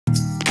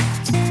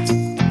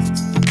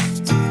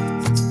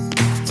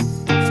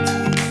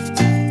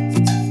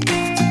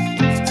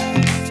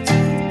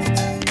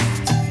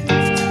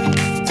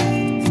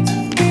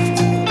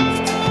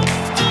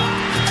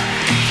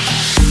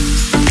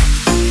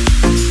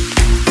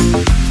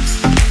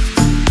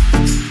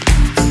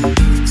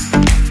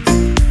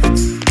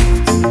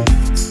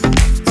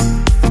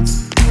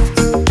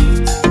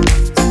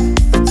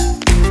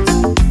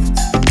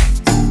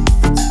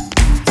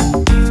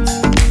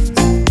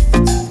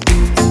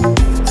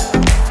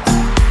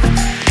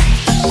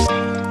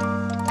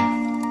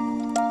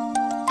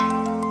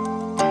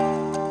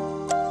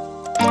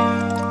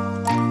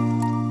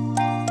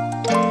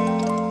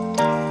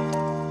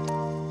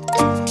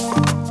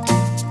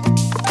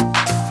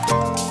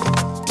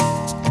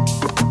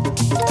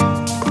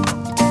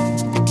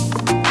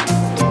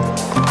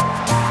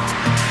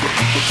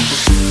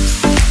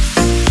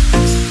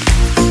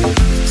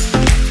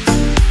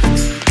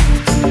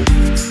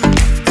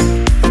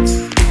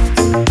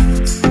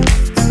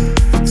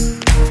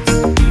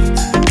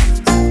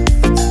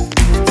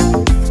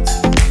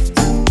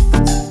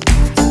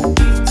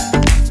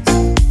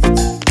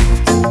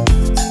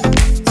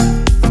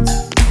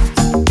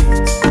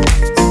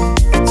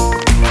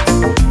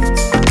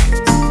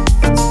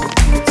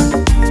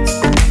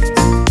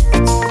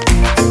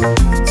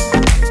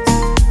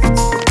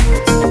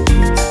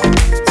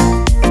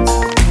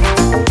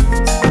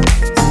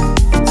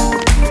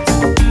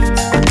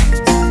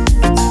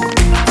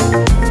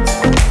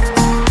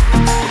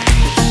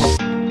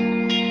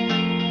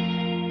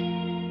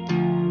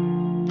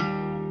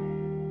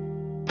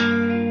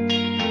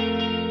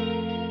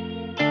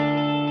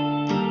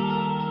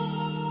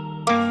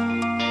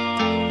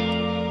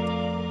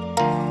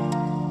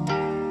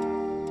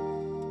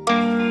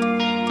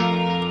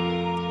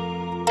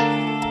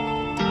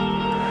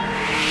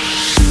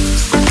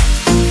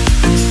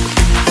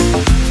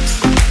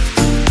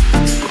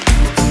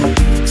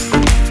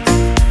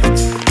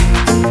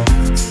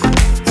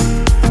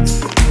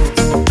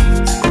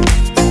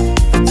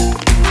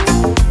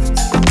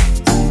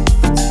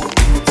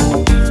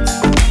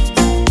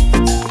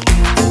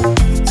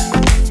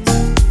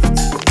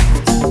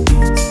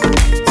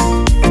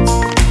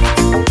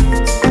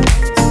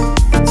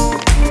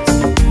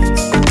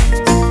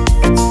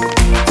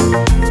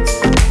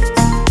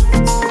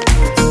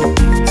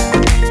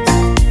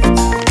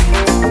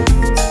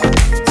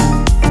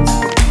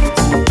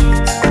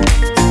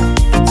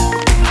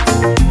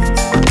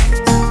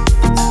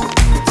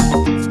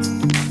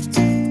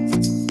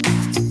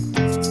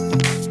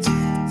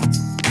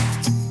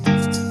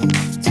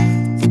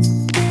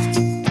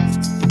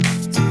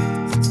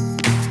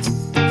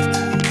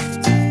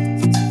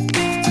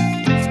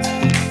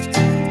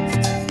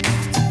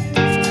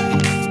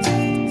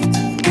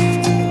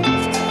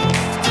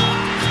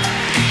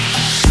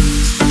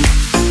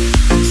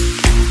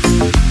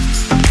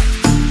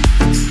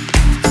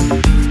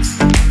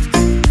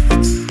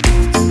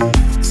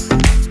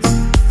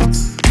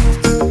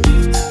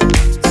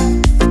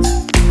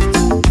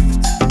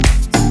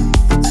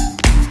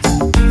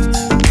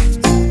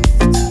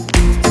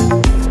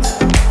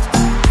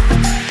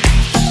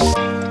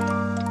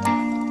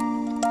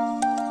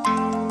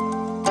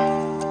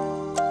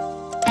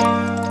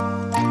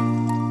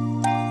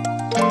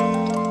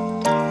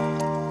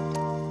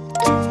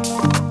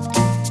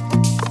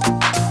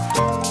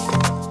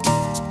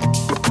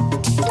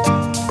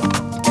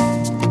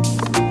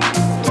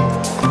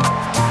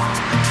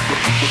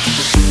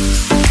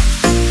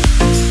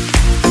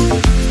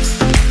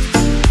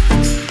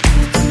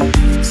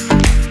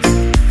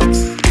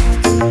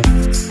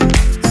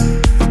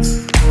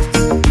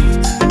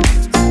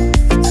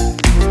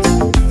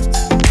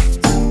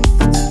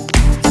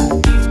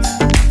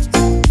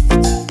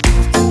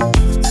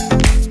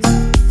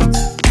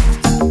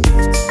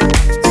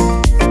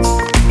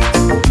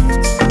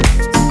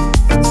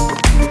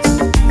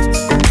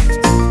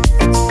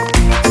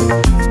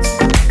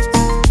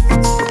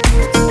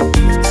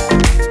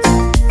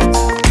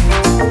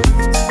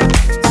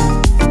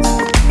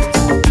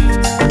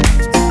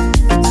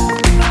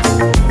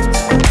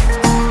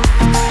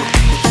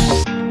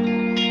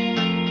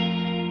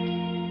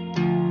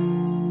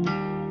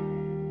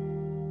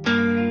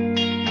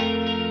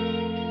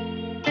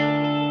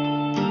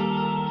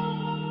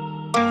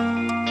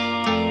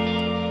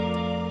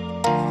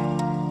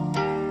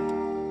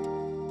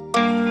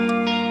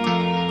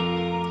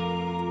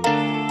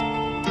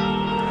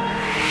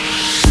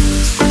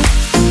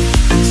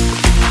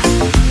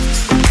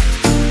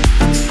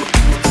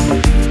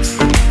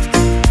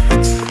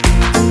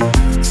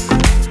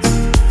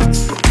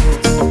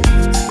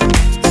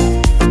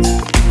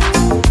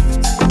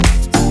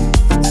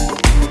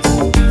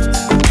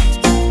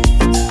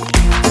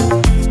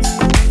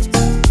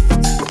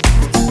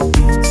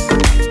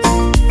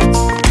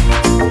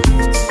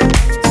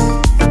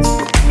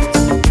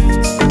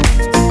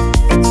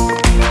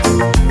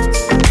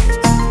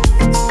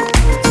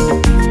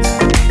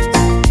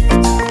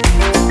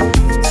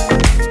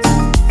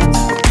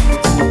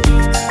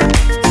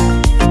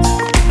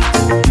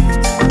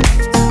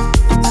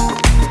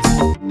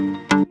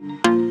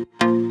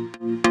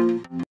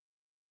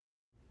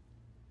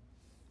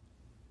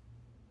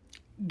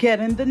Get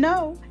in the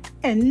know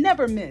and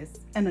never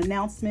miss an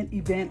announcement,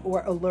 event,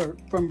 or alert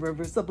from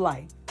Rivers of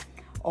Life.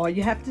 All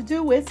you have to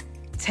do is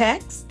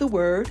text the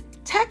word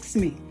 "text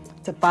me"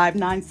 to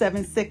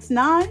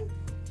 59769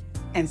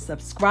 and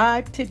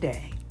subscribe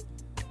today.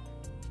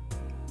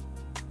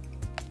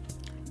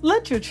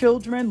 Let your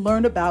children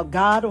learn about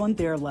God on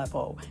their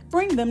level.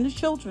 Bring them to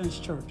Children's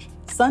Church,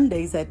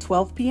 Sundays at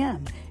 12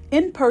 p.m.,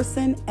 in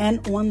person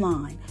and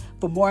online.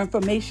 For more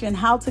information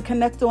how to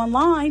connect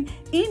online,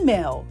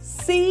 email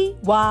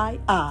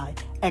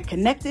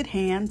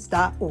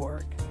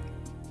cyi@connectedhands.org.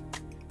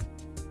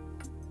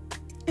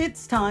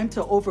 It's time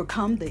to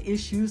overcome the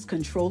issues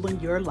controlling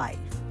your life.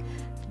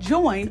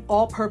 Join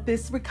All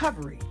Purpose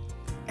Recovery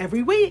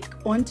every week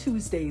on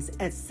Tuesdays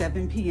at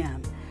 7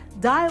 p.m.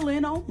 Dial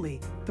in only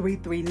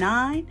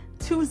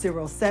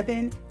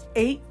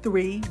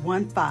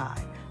 339-207-8315.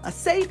 A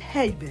safe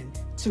haven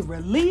to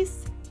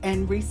release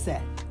and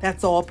reset.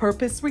 That's All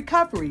Purpose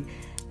Recovery,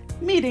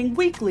 meeting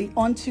weekly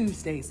on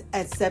Tuesdays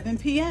at 7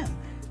 p.m.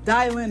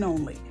 Dial in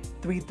only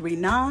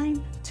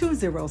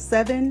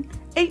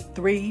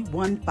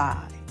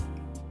 339-207-8315.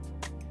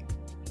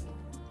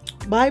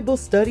 Bible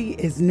study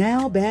is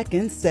now back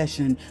in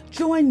session.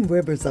 Join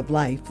Rivers of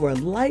Life for a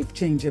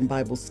life-changing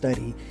Bible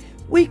study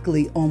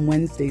weekly on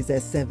Wednesdays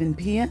at 7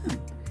 p.m.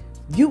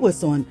 View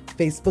us on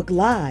Facebook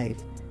Live,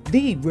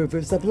 The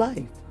Rivers of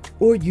Life,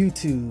 or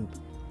YouTube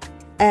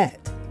at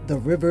The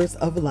Rivers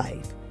of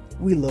Life.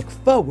 We look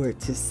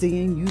forward to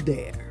seeing you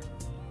there.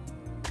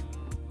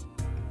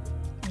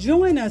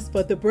 Join us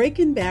for the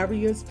Breaking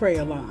Barriers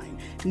prayer line,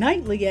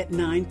 nightly at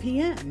 9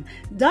 p.m.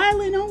 Dial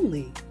in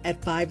only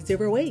at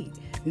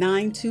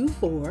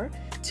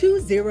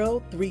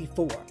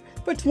 508-924-2034.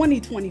 For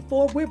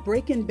 2024, we're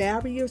breaking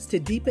barriers to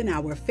deepen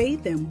our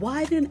faith and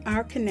widen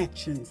our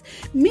connections.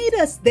 Meet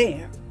us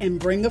there and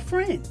bring a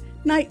friend,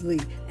 nightly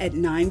at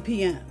 9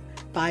 p.m.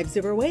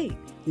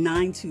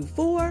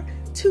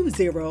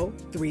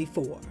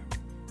 508-924-2034.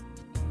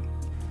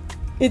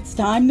 It's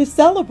time to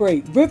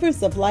celebrate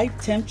Rivers of Life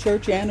 10th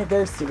Church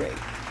Anniversary.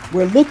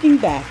 We're looking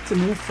back to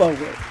move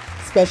forward.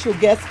 Special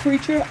guest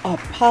preacher,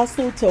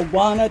 Apostle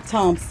Tawana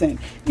Thompson.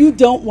 You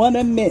don't want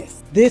to miss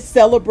this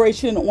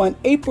celebration on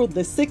April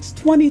the 6th,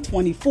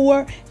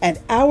 2024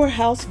 at Our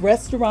House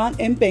Restaurant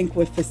and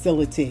Banquet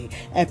Facility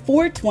at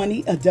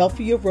 420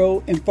 Adelphia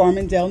Road in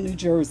Farmingdale, New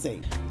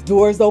Jersey.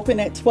 Doors open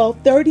at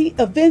 12:30.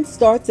 Event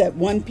starts at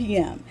 1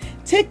 p.m.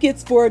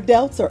 Tickets for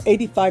adults are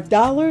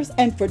 $85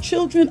 and for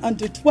children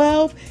under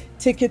 12,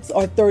 tickets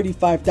are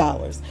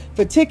 $35.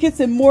 For tickets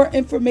and more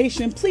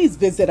information, please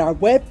visit our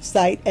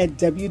website at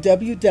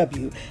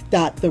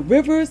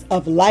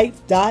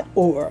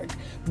www.theriversoflife.org.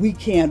 We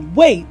can't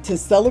wait to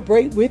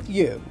celebrate with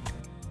you.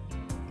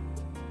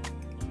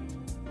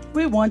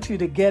 We want you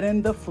to get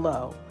in the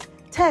flow.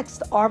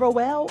 Text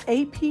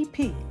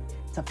ROLAPP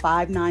to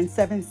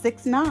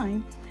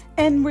 59769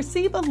 and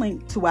receive a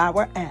link to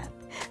our app.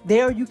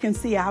 There you can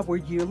see our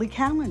yearly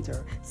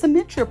calendar,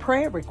 submit your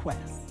prayer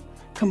requests,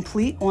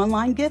 complete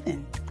online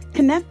giving,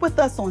 connect with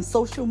us on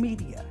social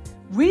media,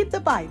 read the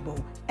Bible,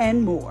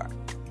 and more.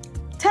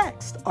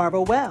 Text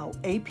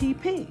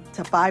ROLAPP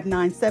to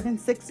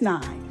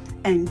 59769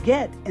 and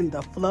get in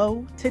the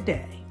flow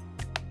today.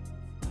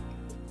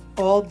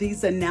 All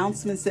these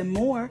announcements and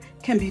more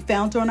can be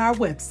found on our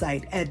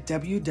website at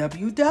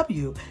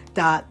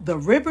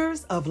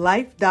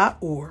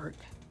www.theriversoflife.org.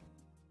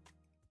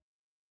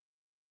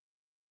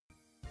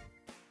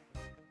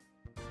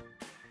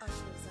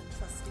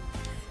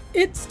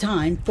 It's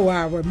time for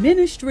our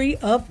Ministry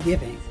of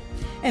Giving.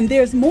 And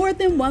there's more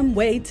than one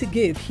way to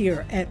give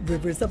here at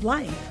Rivers of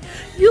Life.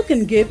 You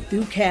can give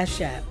through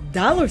Cash App,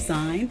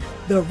 $,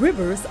 The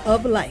Rivers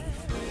of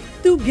Life.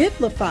 Through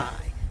Givelify,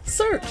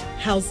 search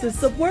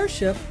Houses of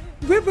Worship,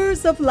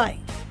 Rivers of Life.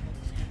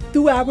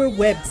 Through our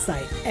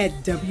website at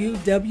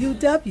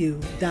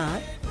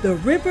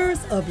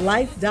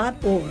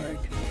www.theriversoflife.org.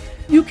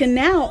 You can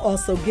now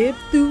also give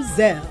through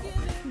Zelle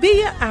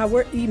via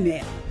our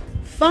email,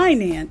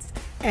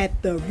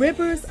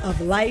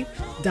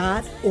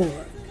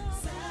 finance@theriversoflife.org.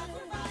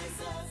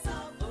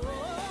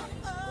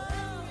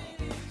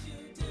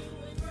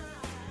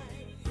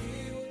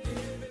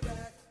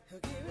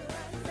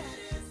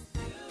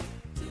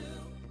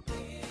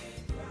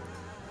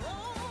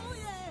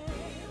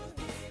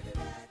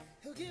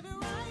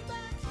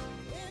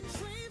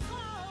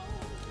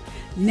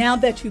 Now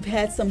that you've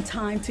had some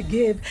time to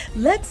give,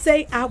 let's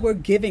say our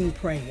giving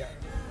prayer.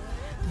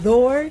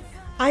 Lord,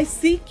 I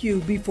seek you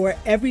before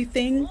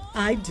everything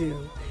I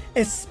do,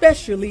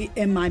 especially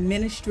in my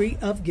ministry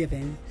of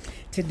giving.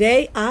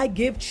 Today I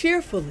give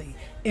cheerfully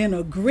in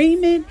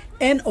agreement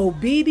and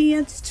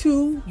obedience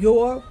to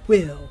your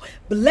will.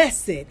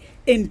 Bless it,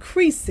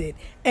 increase it,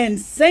 and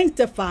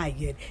sanctify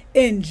it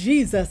in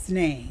Jesus'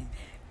 name.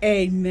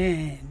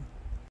 Amen.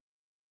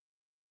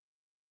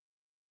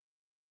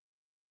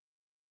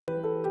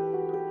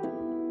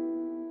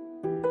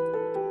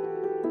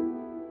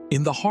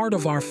 In the heart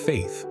of our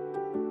faith,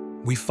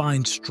 we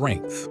find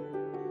strength.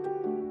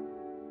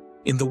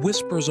 In the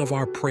whispers of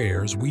our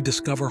prayers, we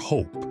discover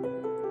hope.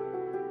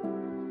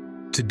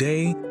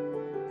 Today,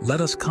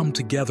 let us come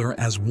together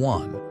as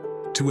one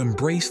to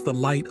embrace the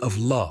light of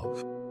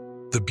love,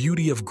 the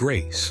beauty of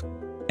grace,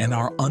 and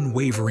our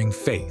unwavering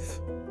faith.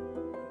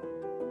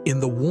 In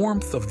the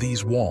warmth of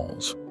these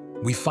walls,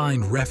 we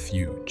find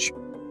refuge.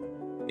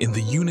 In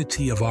the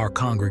unity of our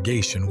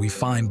congregation, we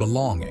find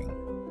belonging.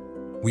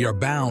 We are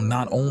bound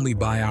not only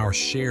by our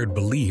shared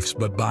beliefs,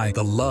 but by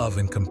the love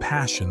and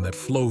compassion that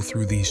flow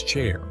through these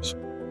chairs.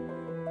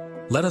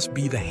 Let us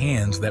be the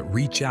hands that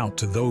reach out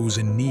to those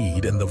in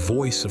need and the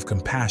voice of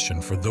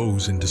compassion for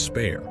those in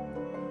despair.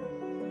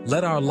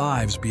 Let our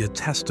lives be a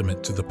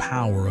testament to the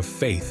power of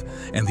faith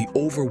and the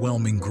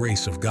overwhelming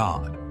grace of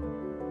God.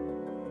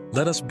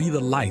 Let us be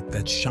the light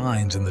that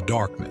shines in the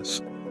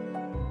darkness,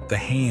 the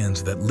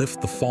hands that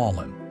lift the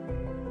fallen,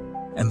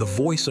 and the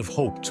voice of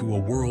hope to a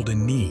world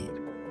in need.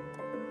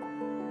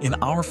 In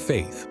our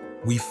faith,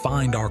 we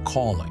find our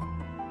calling.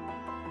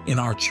 In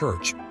our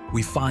church,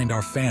 we find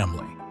our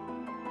family.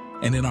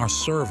 And in our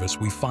service,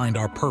 we find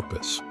our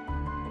purpose.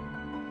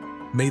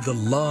 May the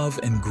love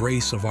and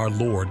grace of our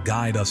Lord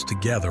guide us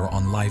together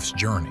on life's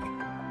journey.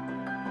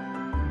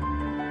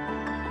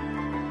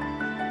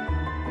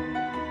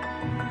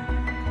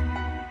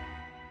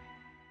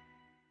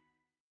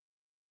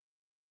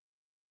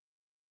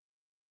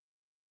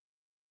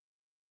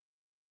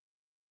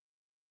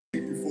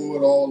 Thank you for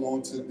it all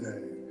on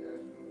today.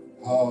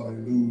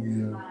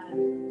 Hallelujah.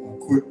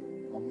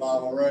 I'm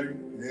not already.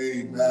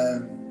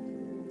 Amen.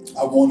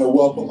 I want to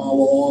welcome our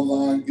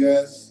online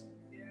guests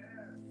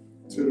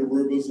to the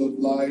Rivers of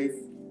Life.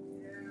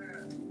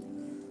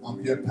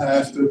 I'm your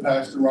pastor,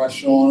 Pastor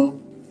Rashona.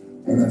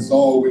 And as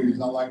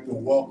always, I'd like to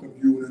welcome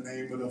you in the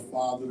name of the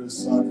Father, the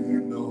Son,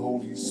 and the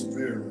Holy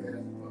Spirit.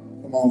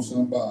 Come on,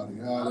 somebody.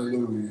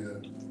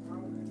 Hallelujah.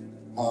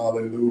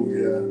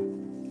 Hallelujah.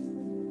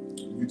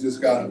 We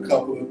just got a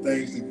couple of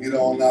things to get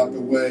on out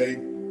the way.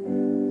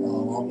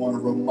 I want to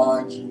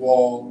remind you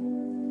all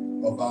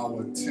of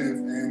our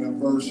 10th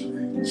anniversary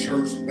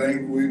church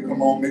banquet.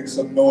 Come on, make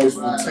some noise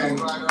for 10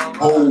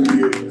 whole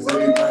years.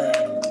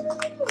 Amen.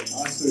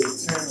 I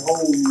said 10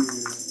 whole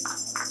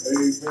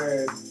years.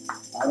 Amen.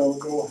 I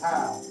don't know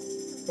how.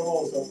 Come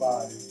on,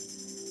 somebody.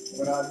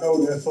 But I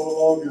know that so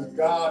long as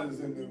God is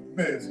in the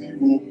midst, He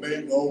will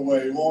make a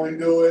way. Won't He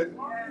do it?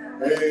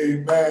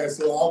 Amen.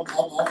 So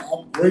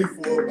I'm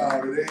grateful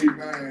about it.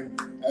 Amen.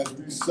 As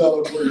we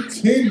celebrate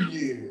 10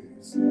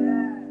 years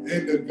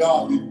in the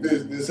godly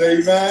business.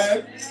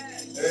 Amen.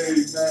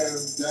 Amen.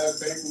 That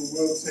banquet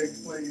will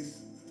take place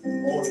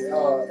on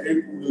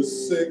April the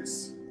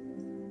 6th.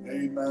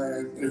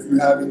 Amen. If you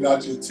haven't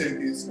got your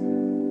tickets,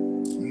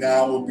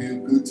 now would be a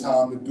good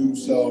time to do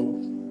so.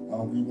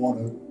 We want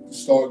to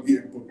start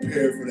getting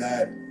prepared for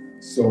that.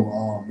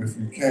 So if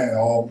you can,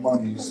 all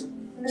monies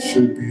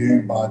should be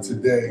in by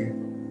today,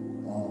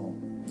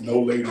 no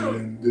later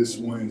than this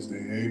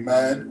Wednesday.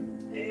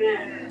 Amen.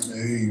 Amen.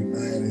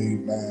 Amen.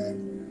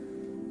 Amen.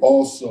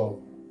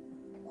 Also,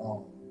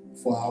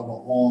 for our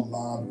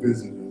online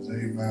visitors,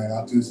 amen,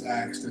 I just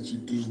ask that you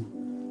do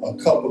a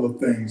couple of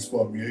things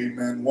for me.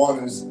 Amen.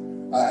 One is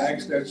I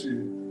ask that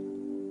you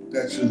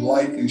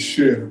like and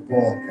share the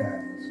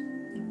broadcast.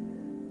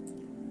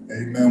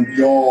 Amen.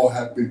 We all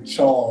have been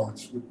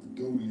charged with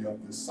the duty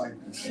of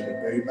discipleship.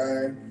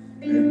 Amen.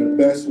 And the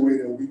best way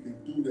that we can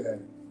do that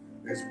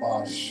is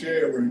by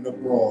sharing the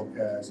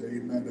broadcast.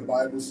 Amen. The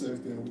Bible says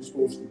that we're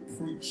supposed to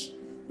preach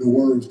the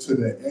words to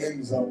the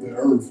ends of the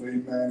earth.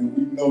 Amen. And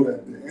we know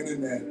that the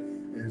internet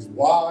is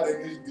wide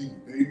and it's deep.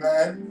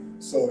 Amen.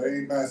 So,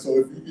 amen. So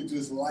if you could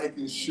just like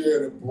and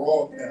share the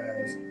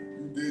broadcast,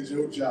 you did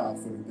your job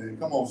for the day.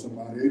 Come on,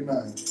 somebody.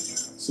 Amen.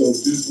 So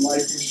just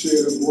like and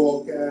share the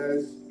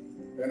broadcast.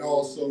 And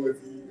also, if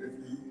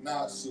you're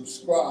not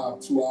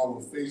subscribed to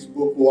our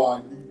Facebook or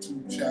our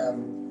YouTube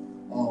channel,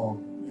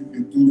 you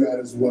can do that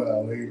as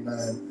well.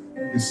 Amen.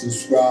 You can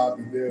subscribe,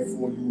 and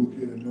therefore you will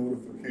get a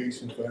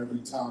notification for every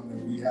time that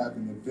we have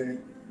an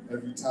event,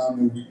 every time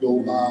that we go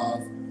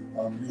live.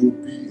 You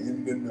will be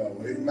in the know.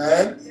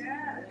 Amen.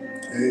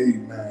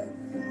 Amen.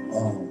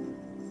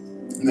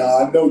 Now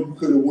I know you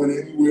could have went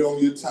anywhere on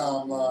your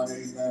timeline.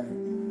 Amen.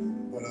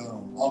 But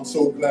I'm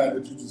so glad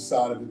that you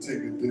decided to take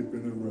a dip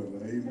in the river.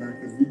 Amen.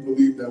 Because we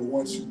believe that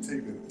once you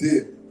take a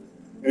dip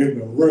in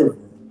the river,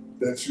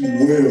 that you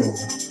will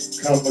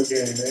come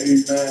again.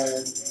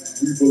 Amen.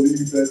 We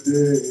believe that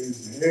there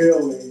is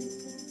healing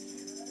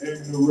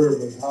in the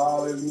rivers.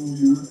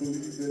 Hallelujah. We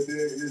believe that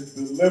there is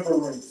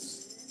deliverance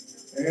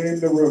in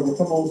the river.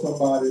 Come on,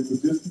 somebody.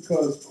 But just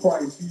because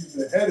Christ, He's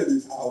the head of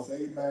this house,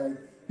 amen,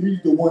 He's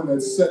the one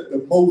that set the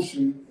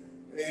motion,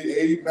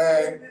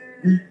 amen,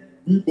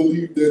 we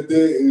believe that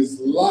there is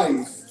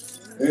life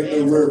in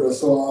the river.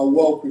 So I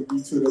welcome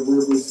you to the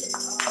rivers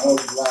of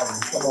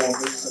life. Come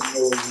on, make some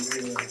noise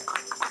in here.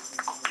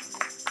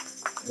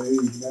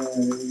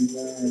 Amen,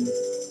 amen.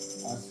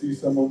 I see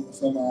some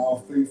of our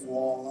faithful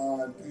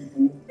online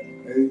people.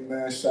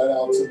 Amen. Shout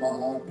out to my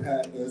Aunt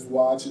Pat that's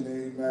watching.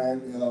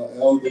 Amen.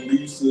 Elder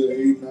Lisa.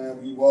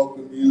 Amen. We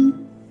welcome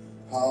you.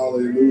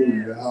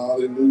 Hallelujah.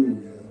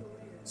 Hallelujah.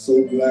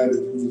 So glad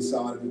that you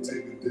decided to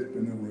take a dip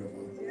in the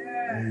river.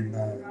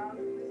 Amen.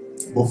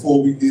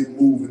 Before we get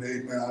moving,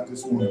 amen, I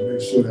just want to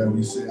make sure that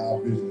we say our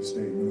vision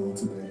statement on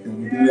today.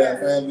 Can we do that,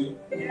 family?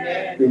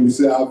 Can we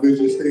say our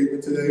vision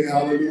statement today?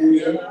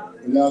 Hallelujah.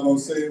 And y'all going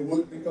to say it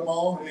with me? Come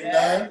on.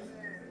 Amen.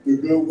 The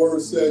good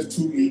word says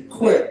to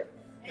equip,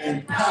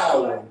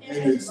 empower, and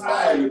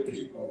inspire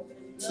people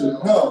to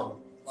know,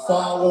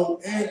 follow,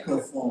 and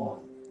conform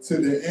to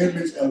the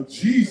image of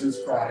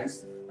Jesus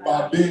Christ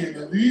by being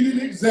the leading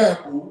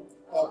example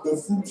of the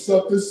fruits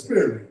of the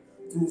Spirit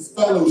through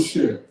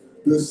fellowship,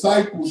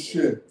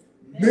 discipleship,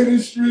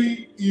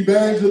 ministry,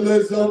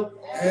 evangelism,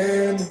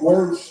 and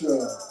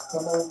worship.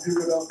 Come on, give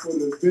it up for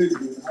the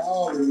vision.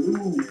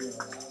 Hallelujah.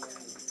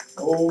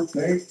 Oh,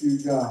 thank you,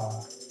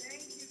 God.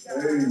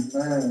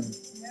 Amen.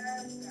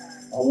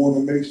 I want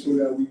to make sure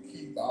that we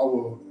keep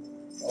our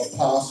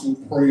apostle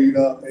prayed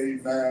up.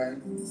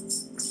 Amen.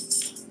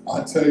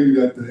 I tell you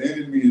that the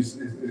enemy is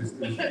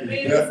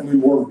definitely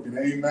working.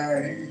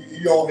 Amen.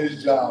 He on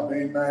his job.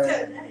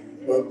 Amen.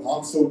 But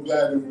I'm so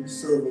glad that we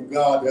serve a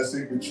God that's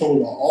in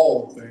control of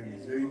all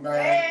things.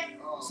 Amen.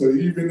 So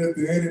even if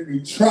the enemy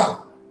try,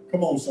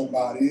 come on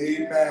somebody,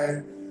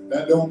 amen,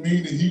 that don't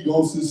mean that he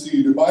gonna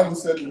succeed. The Bible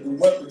says that the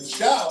weapon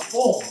shall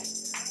form.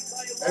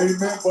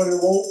 Amen, but it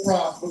won't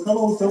prosper. Come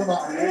on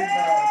somebody,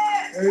 amen.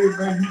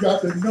 Amen, you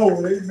got to know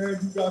it. Amen,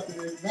 you got to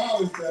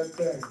acknowledge that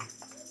thing.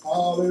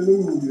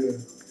 Hallelujah.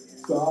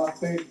 So I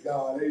thank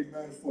God,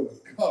 amen, for the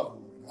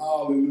covering.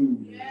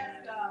 Hallelujah.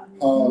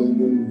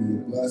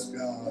 Hallelujah. Bless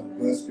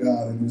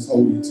God in his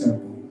holy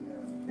temple.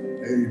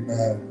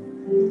 Amen.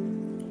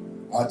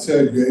 I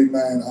tell you,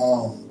 amen,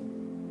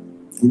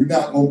 we're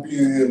not going to be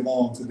in here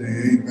long today.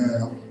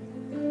 Amen.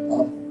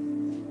 I'm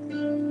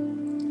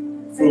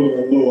feeling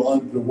a little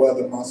under the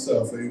weather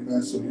myself.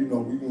 Amen. So, we're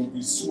going to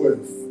be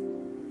swift,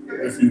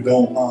 if you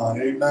don't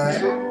mind.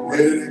 Amen.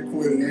 Hit it and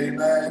quit it.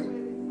 Amen.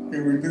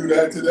 Can we do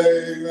that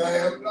today?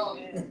 Amen.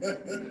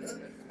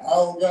 I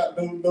don't got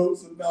no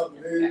notes or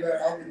nothing. Amen.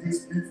 I'm going to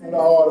just speak from the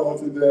heart on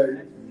today.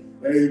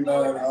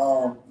 Amen.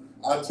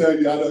 I tell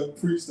you, I done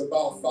preached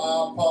about 5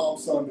 Palm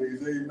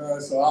Sundays.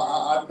 Amen. So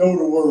I know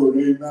the word.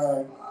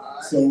 Amen.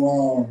 So,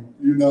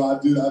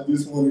 I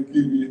just want to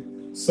give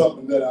you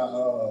something that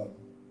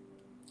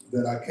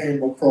I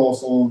came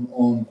across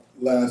on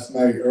last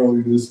night,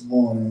 early this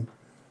morning.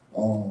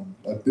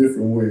 A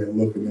different way of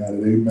looking at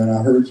it. Amen.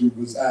 I heard you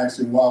was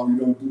asking why we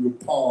don't do the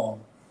palm,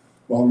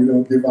 why we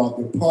don't give out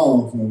the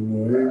palms no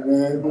more.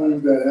 Amen. Who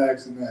is that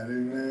asking that?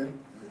 Amen.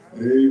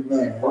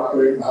 Amen.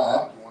 Okay.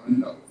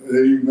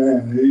 Amen.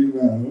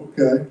 Amen.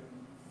 Okay.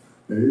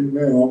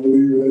 Amen. I'll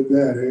believe it at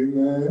that.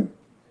 Amen.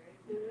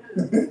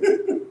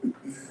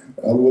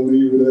 I will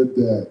leave it at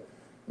that.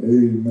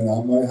 Amen.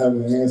 I might have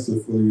an answer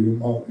for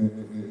you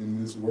in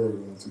this word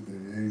on today.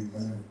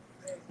 Amen.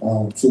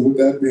 So with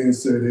that being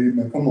said,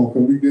 amen. Come on,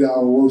 can we get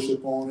our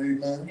worship on?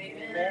 Amen.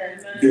 Amen.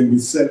 Can we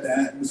set the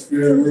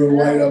atmosphere real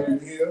right up in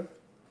here?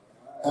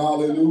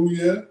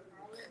 Hallelujah.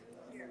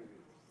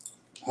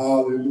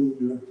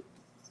 Hallelujah.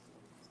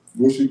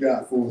 What you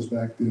got for us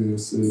back there,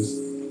 sis?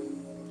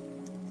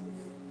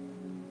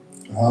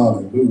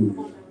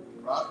 Hallelujah.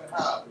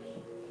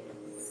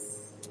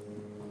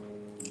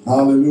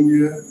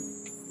 Hallelujah.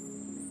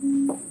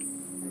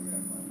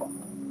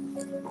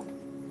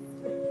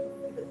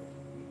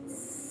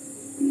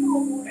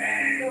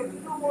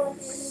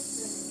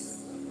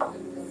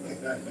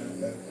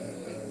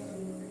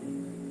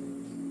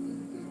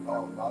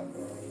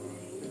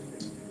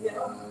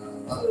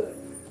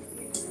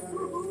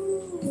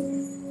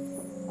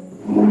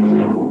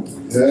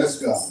 Yes,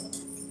 God.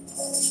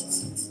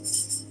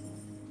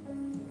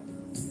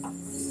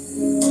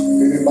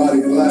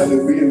 Anybody glad to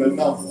be in the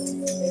number?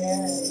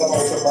 Come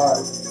on,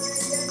 somebody.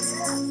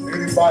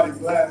 Anybody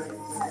glad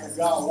that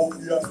God woke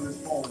you up this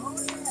morning?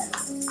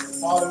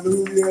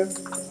 Hallelujah.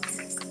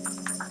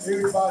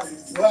 Anybody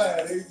glad,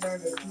 amen,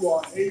 that you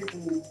are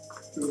able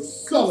to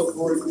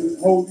celebrate this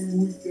holy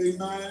week,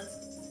 amen?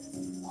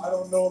 I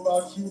don't know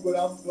about you, but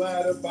I'm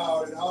glad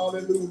about it.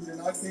 Hallelujah.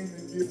 And I came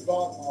to give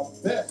God my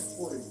best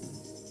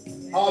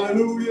praise.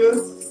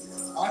 Hallelujah.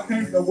 I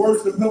came to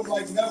worship him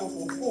like never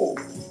before.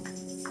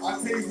 I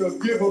came to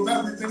give him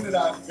everything that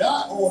I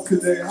got on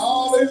today.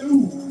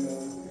 Hallelujah.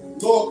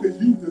 Lord, because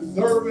you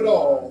deserve it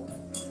all.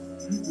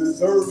 You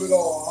deserve it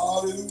all.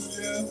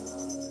 Hallelujah.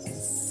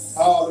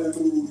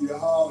 Hallelujah.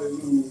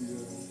 Hallelujah.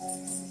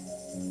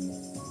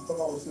 Come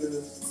on,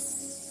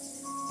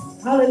 sis.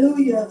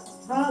 Hallelujah.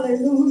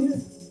 Hallelujah.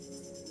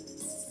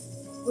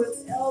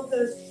 With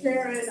elders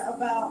sharing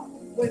about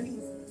what he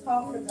was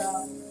talking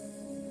about,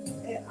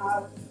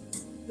 and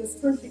the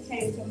scripture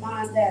came to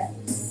mind that,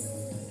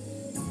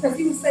 because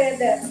he was saying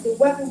that the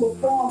weapon will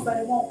form, but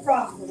it won't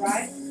prosper,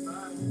 right?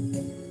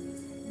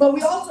 But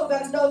we also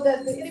got to know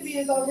that the enemy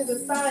is on his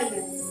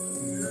assignment.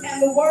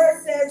 And the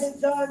word says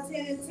in John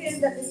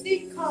 10:10 that the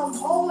thief comes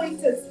only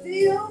to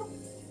steal,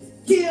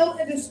 kill,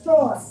 and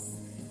destroy.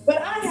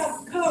 But I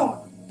have come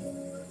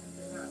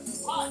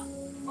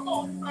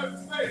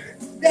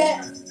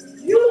that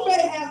you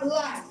may have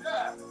life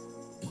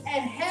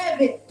and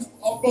have it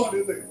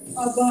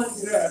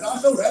abundance. Yeah,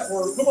 I know that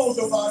word. Come on,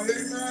 somebody.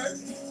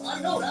 Amen.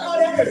 I know that.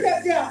 Oh,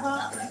 that's yeah,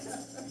 huh?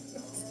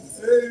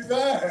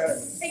 Amen.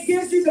 It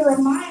gives you the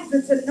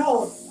reminder to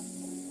know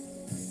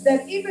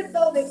that even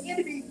though the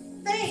enemy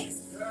thinks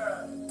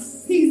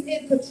he's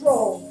in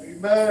control,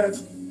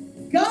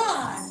 Amen.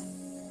 God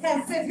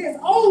has sent his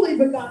only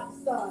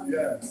begotten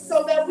Son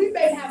so that we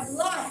may have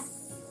life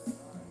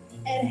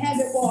and have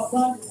it more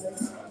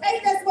abundantly.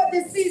 Ain't that what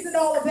this season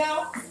all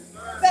about?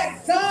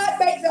 That God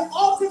made the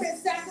ultimate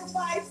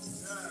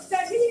sacrifice,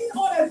 that he's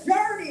on a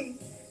journey,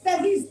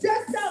 that he's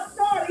just now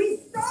started. He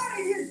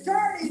started his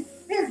journey,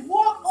 his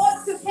walk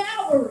onto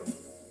Calvary.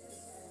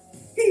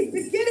 He's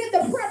beginning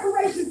the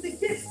preparations to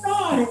get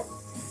started,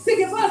 to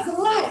give us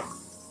life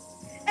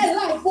and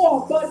life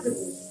more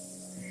abundantly.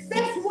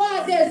 That's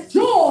why there's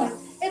joy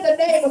in the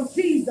name of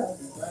Jesus.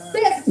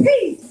 There's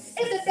peace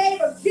in the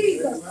name of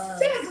Jesus.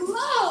 There's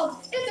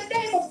love in the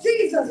name of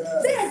Jesus.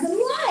 There's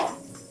life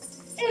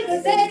in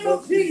the name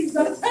of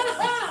Jesus.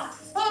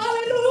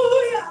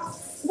 Hallelujah.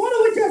 Why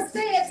don't we just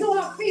stand to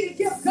our feet and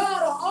give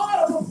God an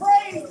audible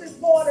praise this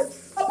morning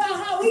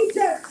about how he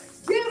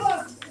just give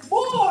us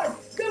more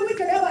than we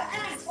could ever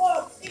ask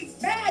or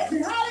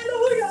imagine.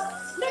 Hallelujah.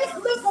 Let's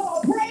lift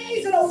up a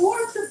praise and a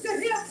worship to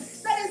him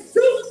that is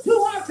due to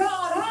our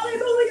God.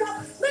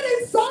 Hallelujah. Let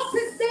us exalt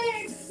his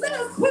name. Let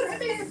us put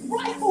him in his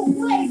rightful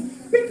place,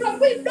 because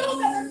we know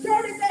that the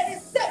journey that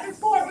is set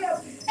before him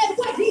and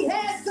what he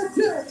has to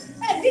do.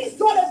 And he's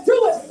going to do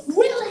it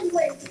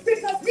willingly,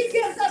 because he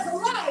gives us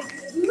life,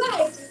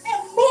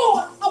 and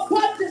more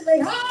abundantly.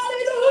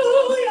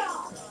 Hallelujah.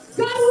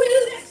 God, we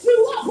lift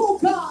you up, oh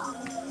God.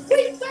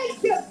 We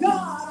thank you,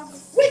 God.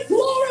 We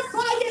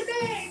glorify your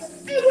name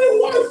and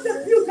we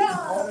worship you,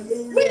 God.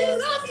 We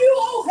love you,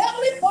 oh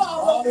Heavenly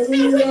Father, and we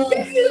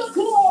give you the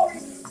glory.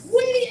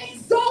 We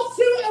exalt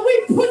you and we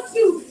put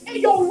you in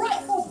your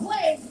rightful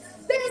place.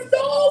 There's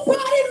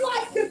nobody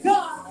like you,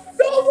 God.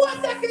 No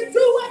one that can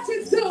do what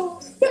you do.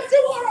 But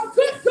you are a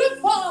good, good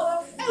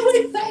Father. And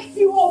we thank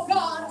you, oh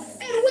God.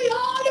 And we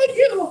honor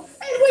you.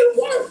 And we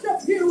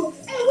worship you.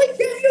 And we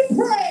give you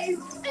praise.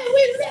 And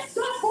we lift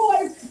our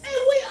voice. And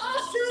we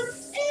usher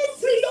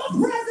into your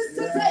presence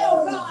today,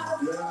 oh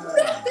God.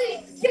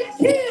 Nothing can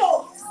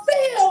kill,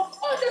 steal,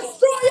 or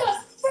destroy us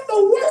from the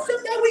worship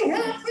that we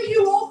have for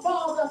you, oh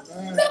Father.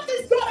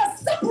 Nothing's going to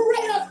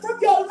separate us from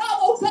your love,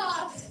 oh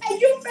God. And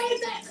you made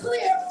that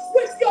clear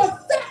with your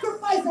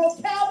sacrifice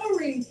on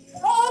Calvary.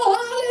 Oh,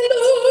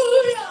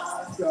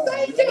 hallelujah.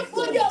 Thank you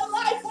for your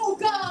life, oh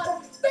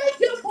God. Thank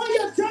you for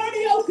your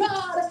journey, oh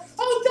God.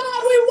 Oh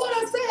God, we want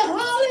to say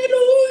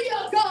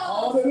hallelujah,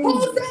 God.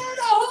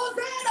 Hosanna,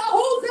 Hosanna,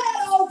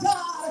 Hosanna, oh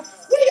God.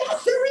 We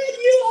usher in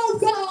you, oh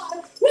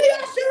God. We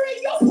usher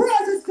in your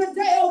presence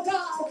today, oh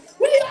God.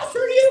 We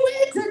usher you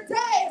in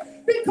today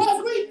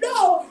because we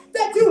know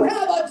that you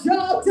have a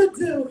job to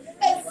do.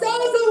 And so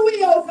do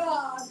we, oh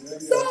God.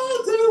 So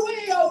do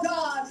we, oh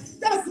God.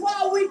 That's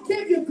why we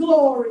give you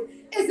glory.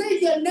 It's in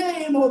your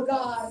name, oh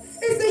God.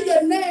 It's in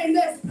your name.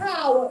 There's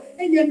power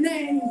in your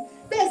name.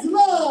 There's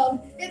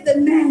love in the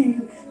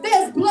name.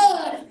 There's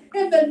blood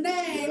in the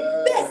name.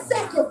 There's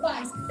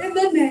sacrifice in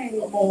the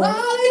name.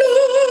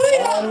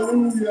 Hallelujah.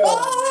 Hallelujah.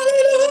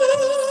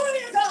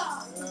 Hallelujah,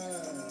 God.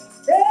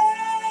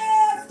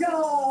 Yes,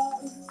 God.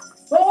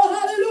 Oh,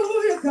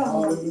 hallelujah,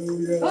 God.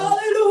 Hallelujah.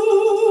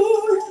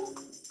 Hallelujah.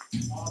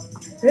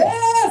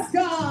 Yes,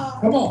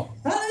 God. Come on.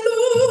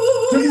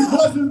 Hallelujah. Can you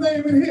bless his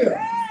name in here?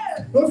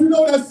 Yes. Don't you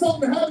know that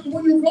something happens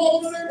when you call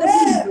on the name of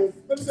Jesus?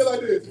 Let me say it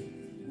like this.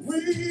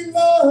 We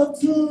love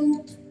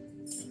to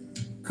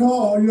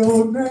call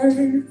your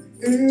name.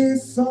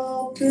 Is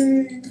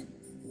something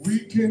we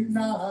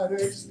cannot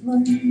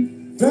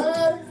explain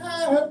that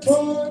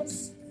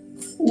happens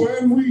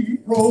when we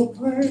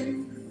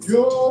proclaim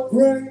your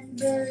great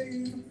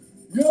name.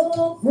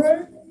 Your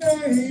great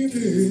name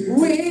is.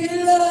 We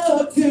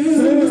love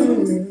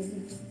to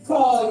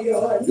call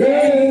your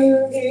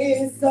name.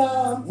 Is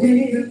something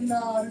we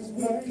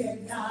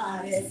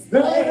cannot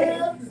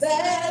explain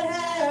that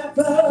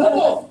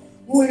happens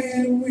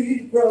when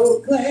we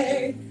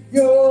proclaim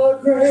your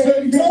great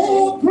Say name.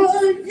 your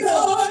great name.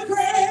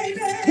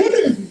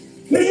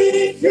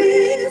 King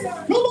Jesus.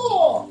 Come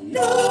on.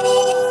 No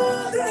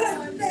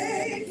other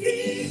name, King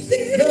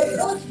Jesus.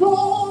 Not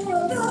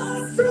stronger.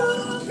 Not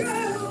stronger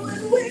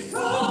when we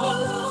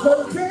call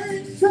on.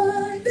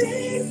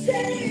 Things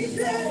change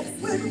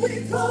when we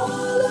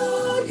call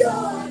on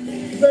your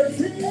name. Say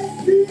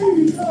King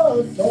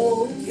Jesus.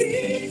 Oh,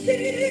 King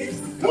Jesus.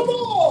 Come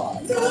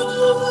on. No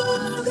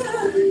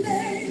other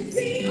name,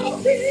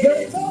 King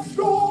Jesus. Not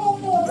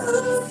stronger.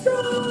 Not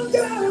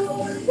stronger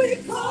when we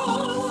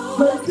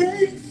call on.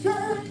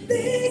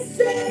 Things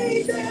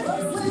change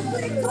when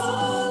we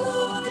call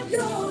on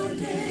your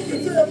name. Say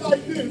it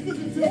like this.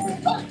 Listen to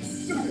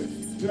me.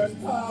 There's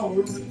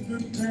power in the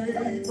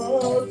name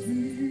of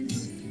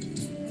Jesus.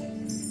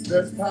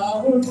 There's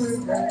power in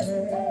that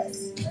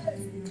name.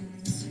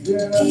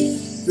 Yeah,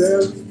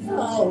 there's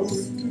power in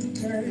the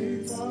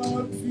name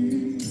of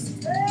Jesus.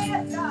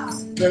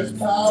 There's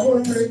power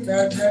in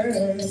that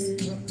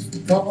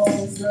name. Come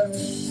on, say.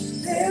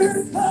 There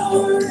is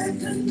power in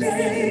the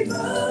name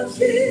of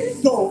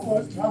Jesus. So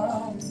much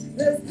power.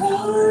 There's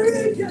power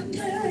in your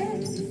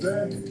name.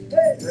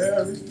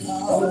 There is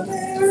power. Oh,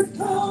 there is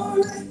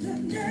power in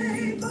the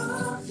name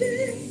of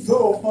Jesus.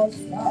 So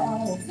much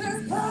power.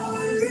 There's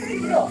power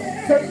in your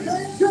name.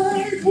 Take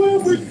change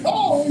when we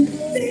call you.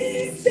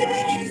 These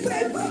days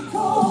when we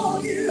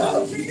call you.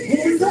 When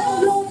we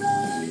call your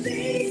name.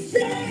 These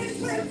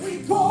days when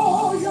we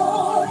call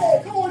your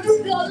name. Come on,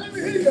 you got it. Let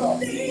me hear you.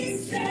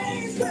 These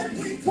days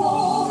when we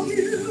call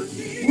you.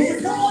 When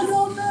we call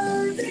your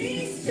name.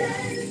 These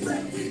days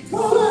when we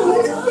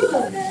call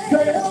your name.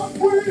 Say I'm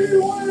free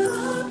when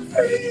I'm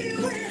free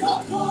when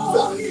I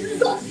call you.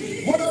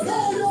 when I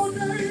call your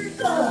name.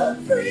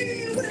 I'm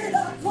free when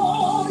I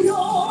call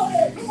your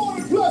name. Come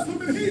on and bless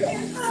them in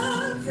here.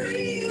 I'm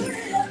free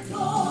when I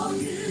call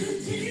you.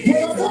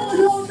 When I call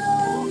your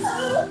name.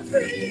 I'm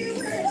free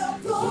when I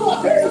call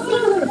I can't your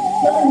sing it.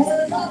 Say name.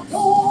 when I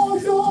call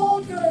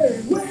your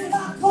name. When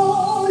I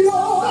call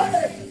your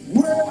name.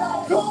 When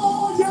I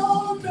call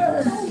your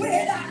name.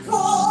 When I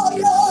call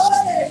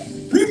your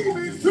name.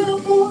 Demons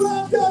tremble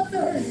at that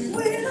name.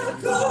 When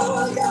I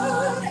call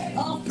your name.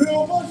 I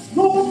feel much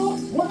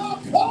stronger when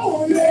I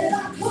call you. When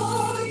I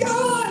call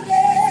your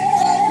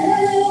name.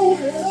 When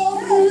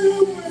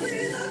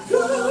I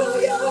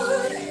call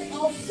your name.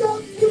 I'm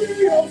set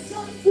free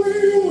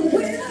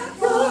When I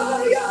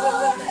call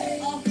your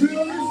name. I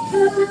feel His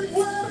Spirit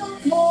when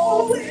I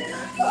call. When I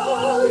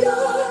call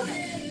your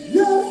name.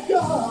 Yes,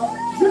 God,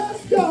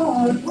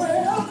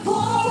 When I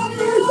call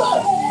your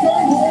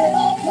Say when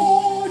I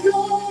call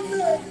your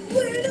name.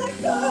 When I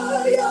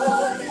call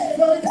your name. Say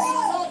when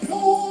I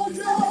call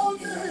your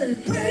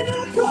name. When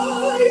I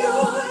call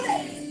your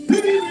name.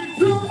 Demons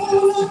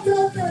tremble at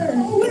that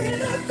name.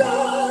 When I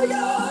call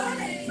your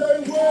name.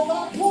 Say when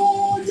I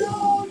call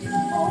your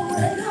name.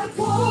 When I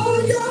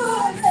call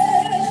your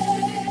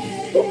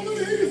name. Come on, let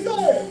me hear you say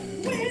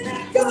it. When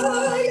I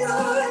call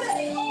your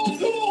name.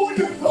 Come on, when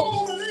you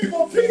call the name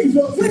of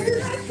Jesus.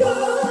 When I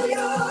call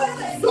your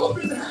name.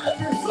 Something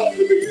happens,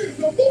 something begins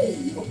to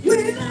move.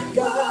 When I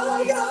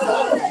call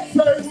your name.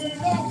 Say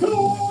when I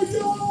call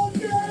your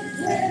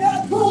name. When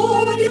I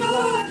call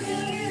your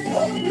name.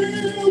 I'm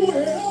here,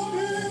 When I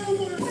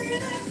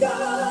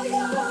call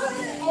your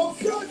name. I'm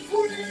set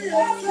free,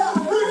 I'm set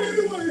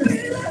free.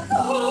 When I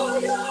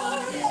call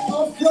your name.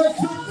 I'm fresh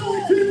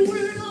anointed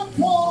when I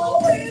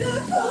call. When I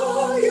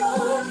call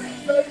your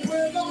name. Say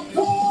when I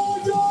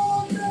call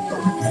your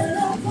name. When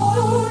I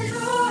call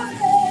your name.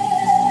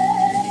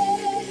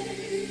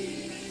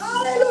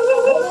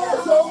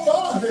 Hallelujah.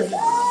 Somebody. Yes,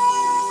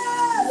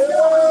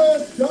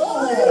 Yes,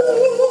 God.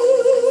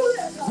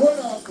 hallelujah, God. When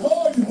I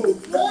call your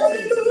name.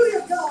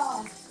 Hallelujah,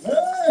 God. Hey.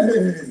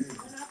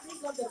 When I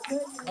think of the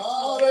goodness,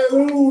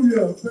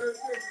 Hallelujah.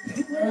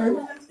 when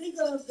I think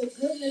of the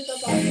goodness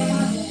of our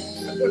Father,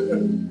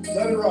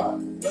 Let it rock.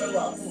 Let it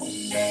rock.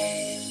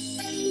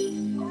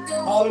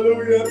 Come on.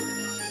 Hallelujah.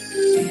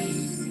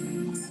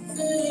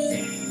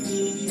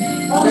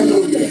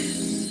 Hallelujah.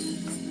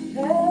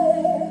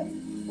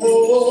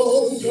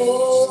 oh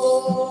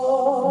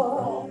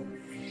Lord,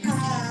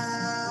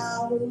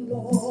 our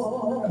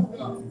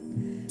Lord,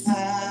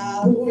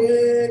 how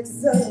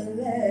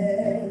excellent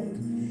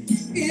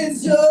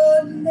is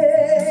your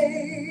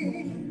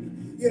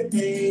name. Your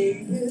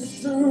name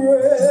is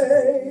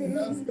great.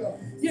 Let's go.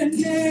 Your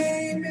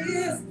name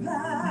is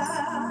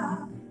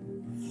power.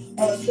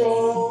 A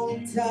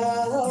strong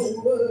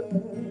tower.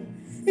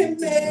 It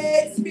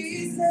makes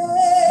me safe.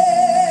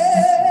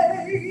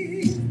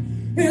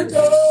 And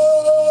oh,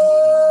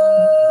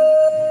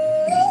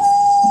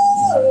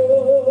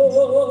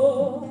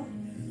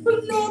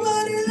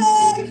 nobody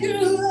like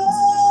you,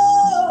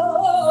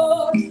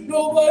 Lord.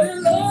 Nobody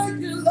like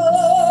you,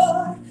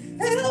 Lord.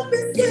 Help me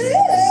say,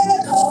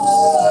 oh,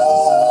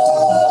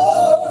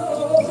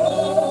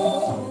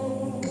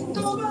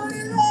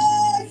 nobody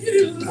like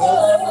you,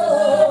 Lord.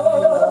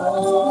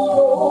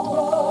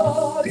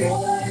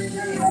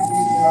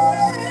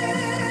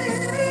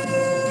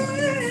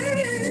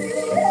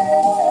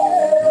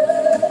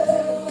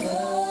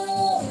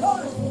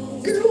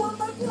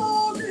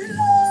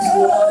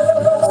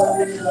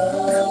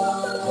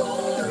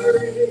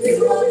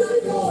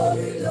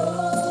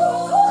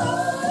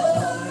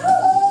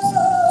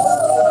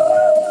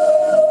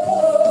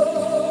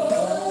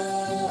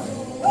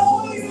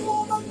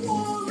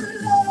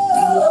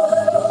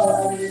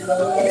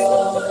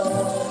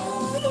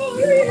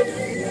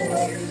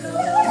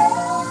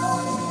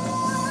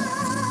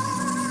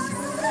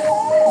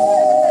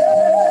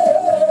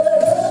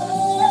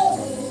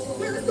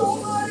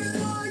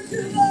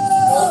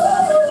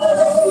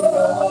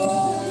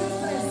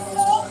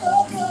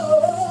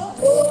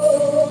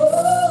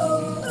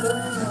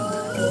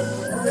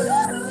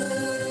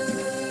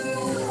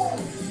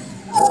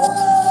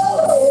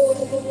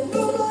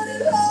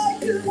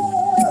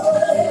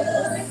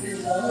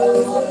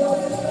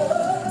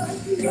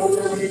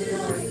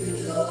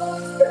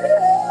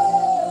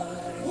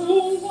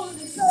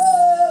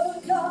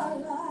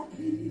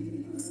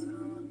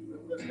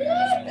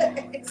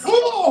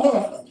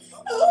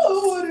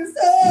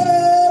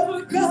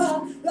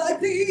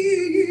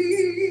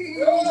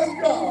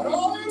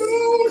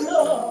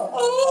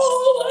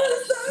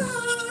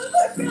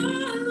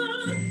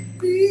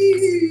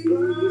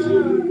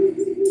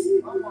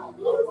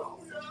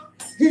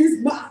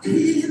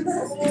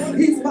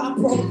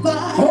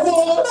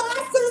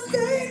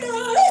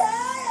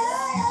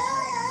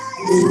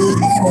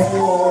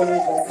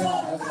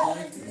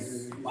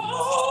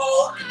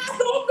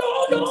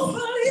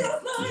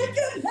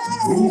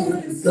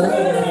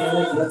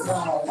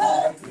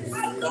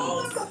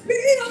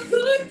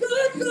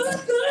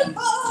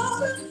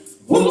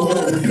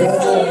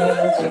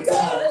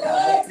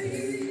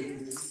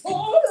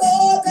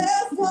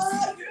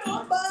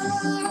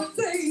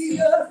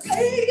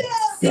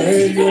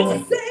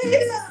 Savior,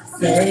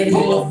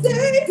 Savior,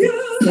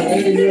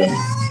 Savior.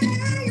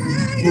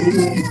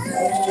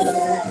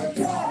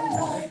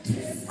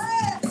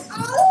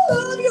 I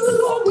love you,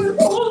 Lord,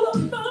 with all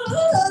of my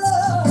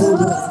heart.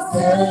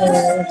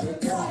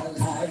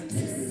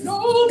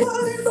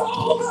 Nobody,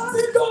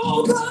 nobody,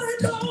 nobody,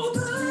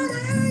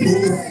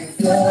 nobody.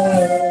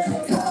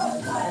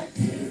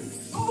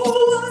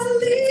 Oh, I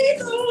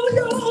lean on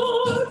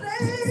your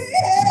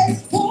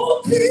name.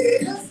 Oh,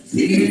 Jesus,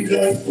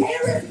 Jesus,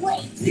 carry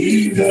weight.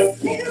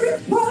 Jesus, carry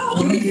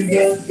power.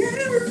 Jesus,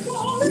 carry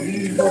power.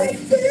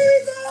 Jesus,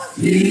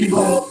 Jesus,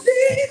 oh,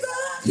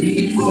 Jesus,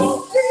 Jesus, oh,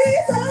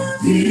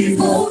 Jesus, Jesus,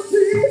 oh,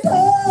 Jesus,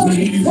 oh,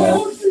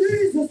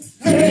 Jesus,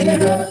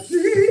 Jesus,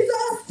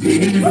 Jesus,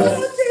 Jesus,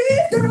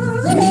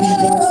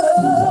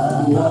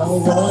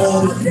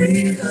 oh,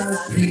 Jesus,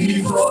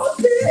 oh,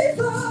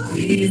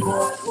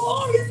 Jesus,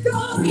 glorious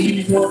God,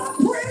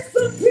 Prince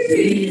of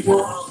Peace,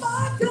 oh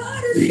my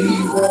God,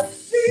 it's God,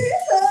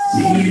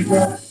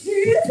 Jesus,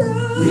 Jesus,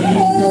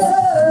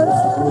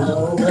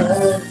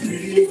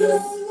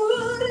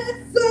 would it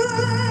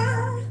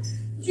serve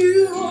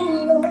you,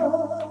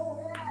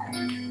 Lord?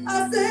 I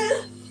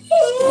said,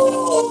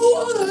 who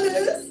would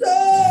it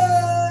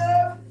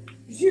serve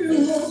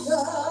you,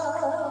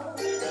 God?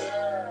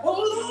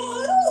 Oh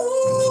Lord,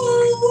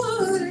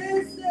 who would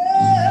it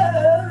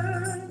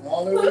serve?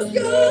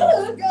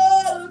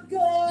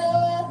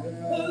 God,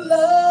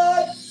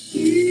 like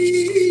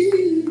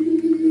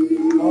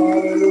you.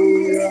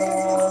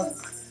 Hallelujah.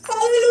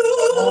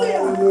 Hallelujah.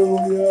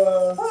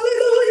 Hallelujah.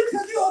 Hallelujah,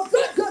 because you're a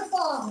good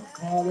Father.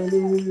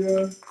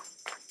 Hallelujah.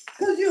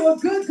 Because you're a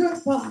good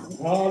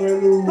Father.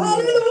 Hallelujah.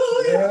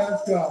 Hallelujah.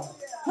 Yes, God.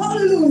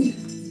 Hallelujah.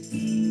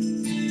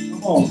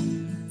 Come on.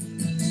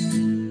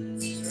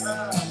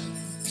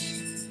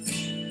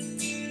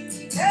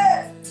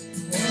 Yeah.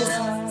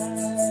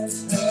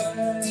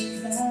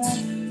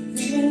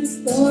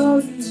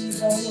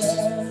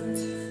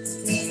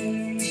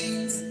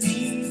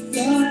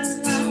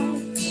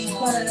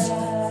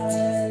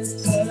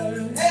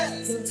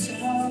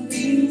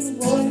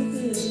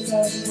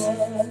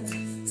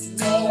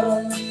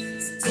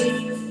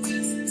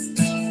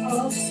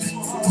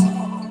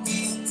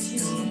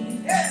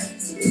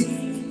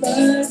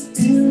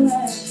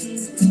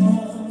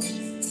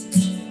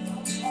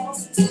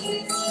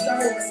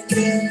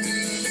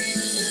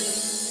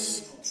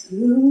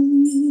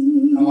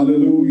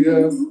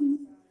 Hallelujah.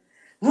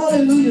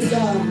 Hallelujah,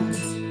 God.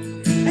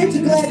 Ain't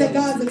you glad that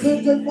God's a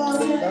good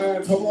Father?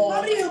 Man, come on.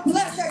 How many of you are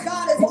blessed that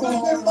God is a Come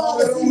good on.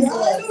 Father to you?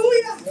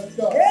 Hallelujah. Hallelujah. Let's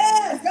go.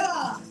 Yeah,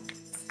 God.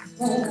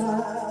 Come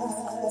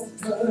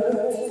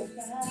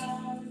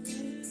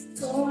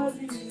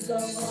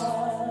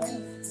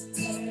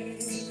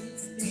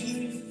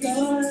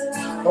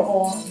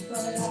on.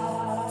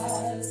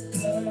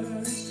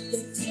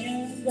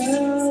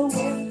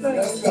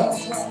 Let's go.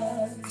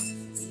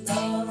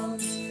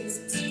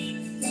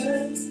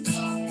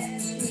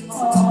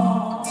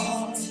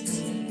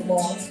 Come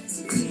on.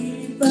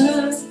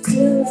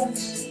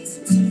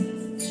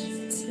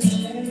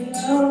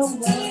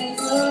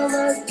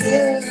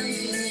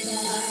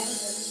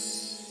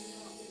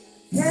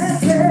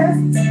 Yes,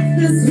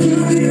 that's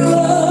who you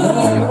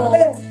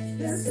are.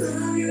 That's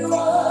who you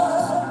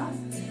are.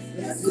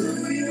 That's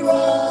who you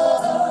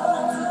are.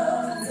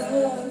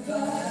 Lord,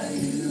 by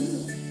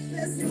you.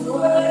 That's who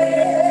I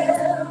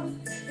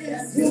am.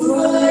 That's who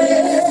I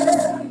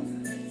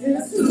am.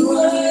 That's who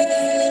I am.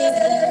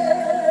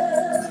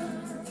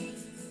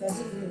 That's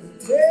who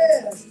you are.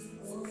 Yes.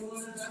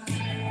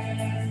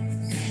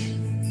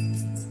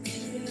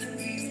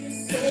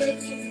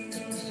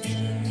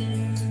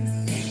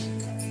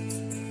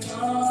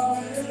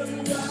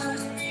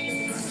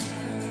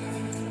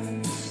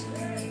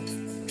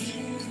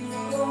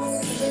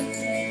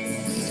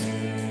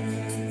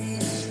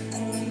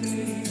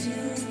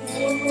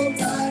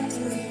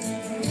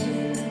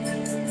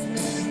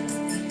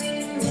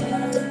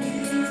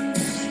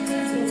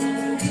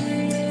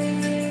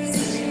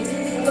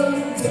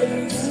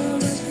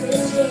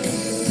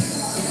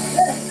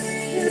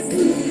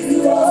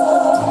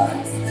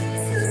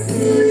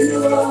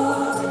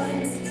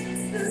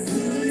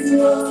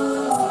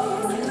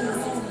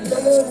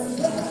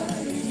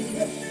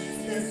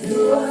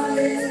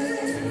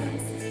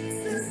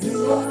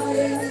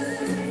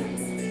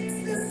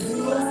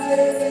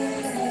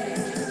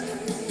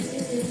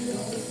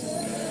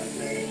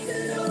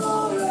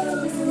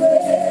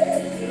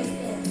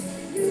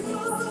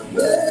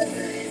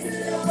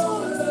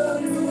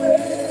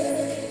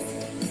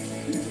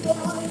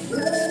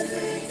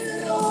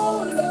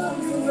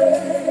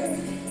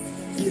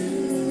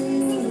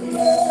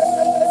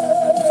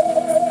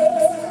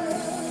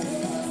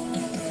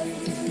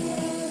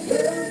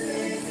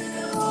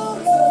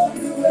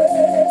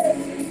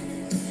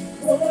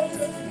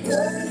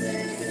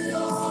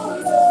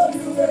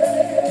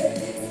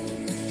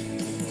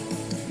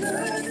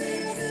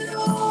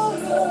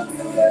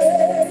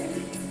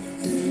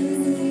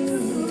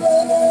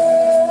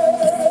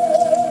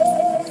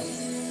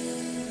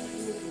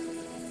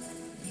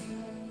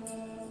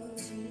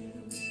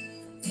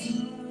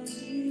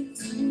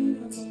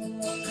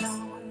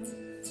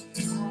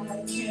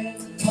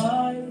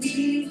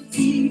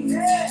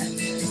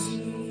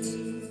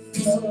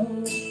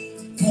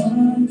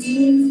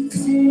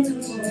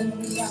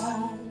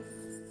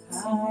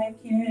 I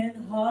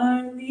can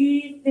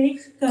hardly think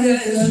of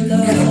your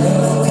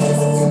love.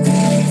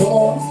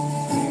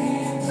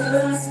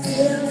 Jesus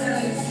still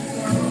has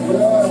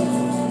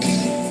love.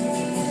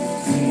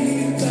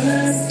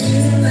 Jesus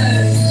still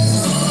has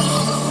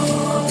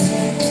love.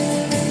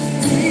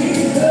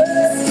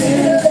 Jesus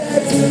still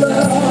has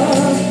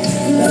love.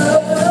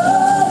 Love,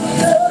 love,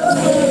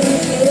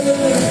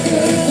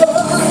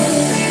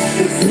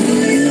 it's who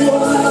you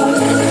are.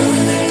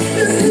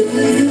 It's who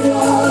you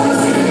are.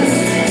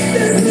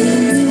 It's who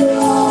you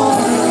are.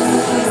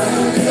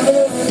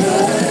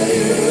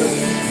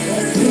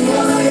 It's who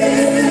I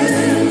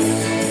am.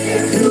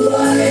 It's who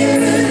I am.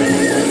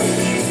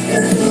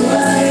 It's who I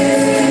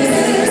am.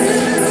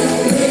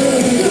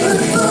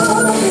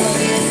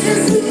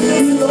 It's who you are. It's who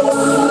you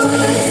are.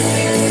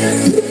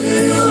 It's who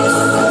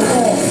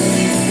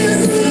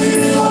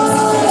you are.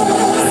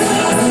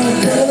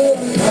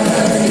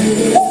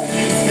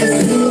 It's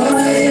who I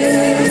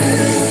am.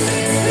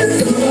 It's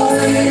who I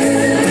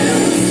am.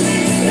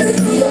 It's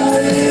who I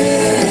am.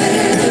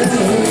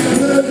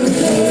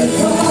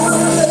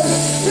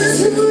 It's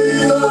who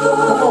you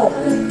are.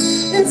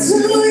 It's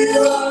who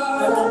you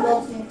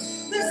are.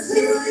 It's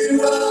who you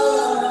are.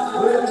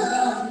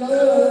 I'm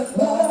loved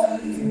by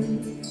you.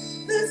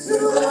 It's who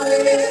I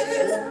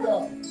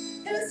am.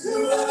 It's who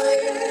I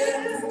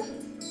am.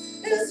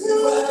 It's who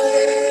I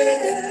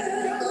am.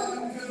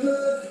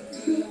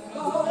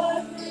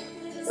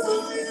 It's who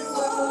you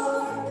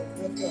are.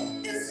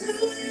 It's who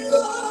you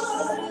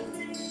are.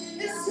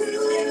 It's who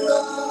you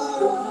are.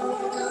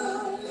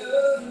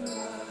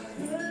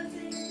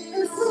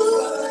 It's who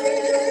I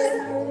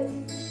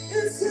am.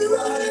 It's who I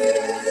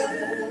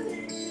am.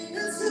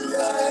 It's who I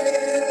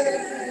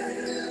am.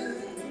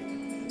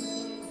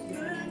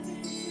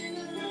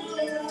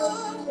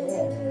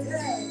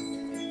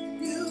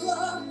 You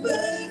are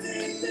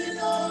perfect in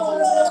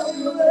all of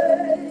your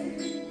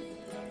ways.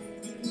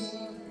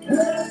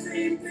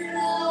 Perfect in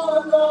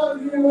all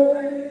of your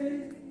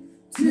ways.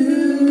 To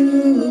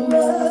us.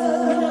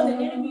 The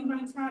enemy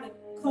might try to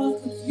cause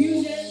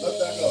confusion. Let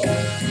that go.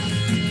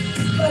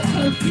 But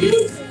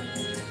confusion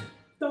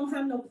don't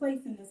have no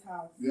place in this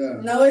house.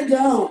 Yeah. No, it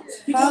don't.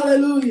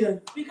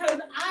 Hallelujah. Because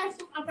I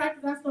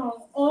practiced that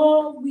song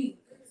all week.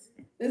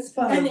 It's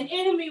fun. And the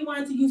enemy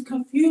wanted to use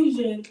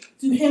confusion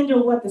to hinder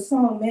what the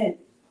song meant.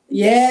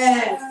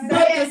 Yes.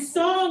 But the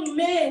song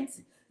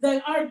meant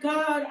that our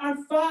God, our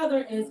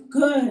Father is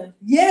good.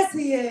 Yes,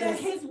 He is. That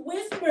His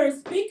whispers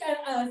speak at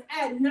us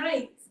at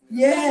night.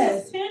 Yes. That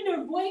His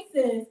tender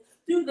voices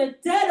through the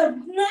dead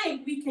of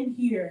night we can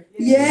hear.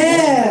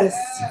 Yes.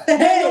 That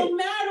no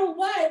matter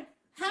what,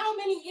 how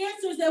many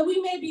answers that we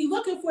may be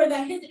looking for,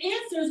 that His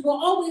answers will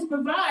always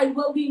provide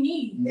what we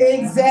need.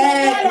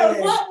 Exactly. No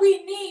matter what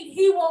we need,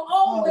 He will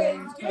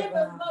always give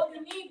us what we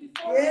need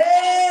before we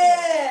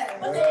ask.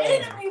 But the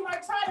enemy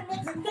might try to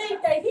make you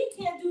think that he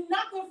can't do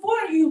nothing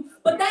for you,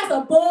 but that's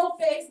a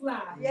bold-faced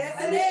lie. Yes,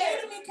 and the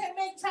enemy can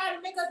try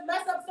to make us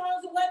mess up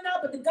songs and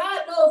whatnot, but the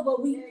God knows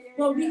what we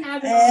have in our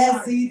heart.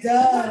 Yes, He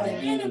does.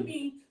 Because the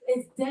enemy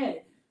is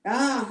dead.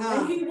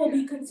 Uh-huh. And he will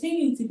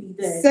continue to be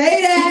dead.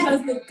 Say that.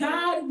 Because the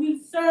God we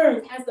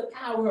serve has the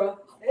power of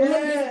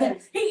on his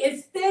neck. He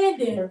is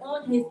standing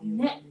on his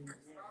neck.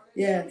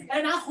 Yes.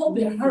 And I hope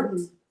it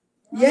hurts.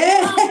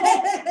 Yes. I hope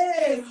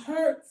it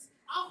hurts.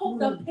 I hope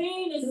the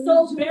pain is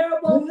so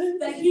bearable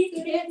that he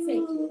can't take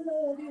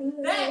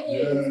it. That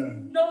is,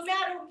 no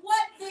matter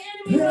what the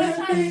enemy might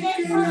try to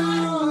make for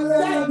us,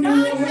 that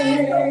God has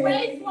the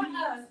way for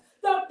us.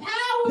 The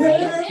power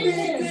is in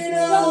him.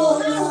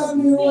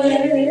 The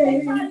enemy may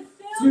try to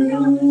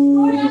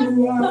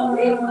but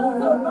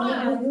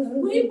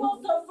we will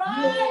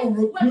survive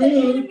what the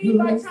enemy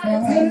might try to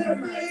take from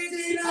us.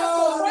 Because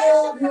the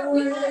worship that we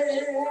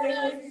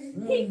have in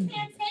he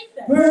can't take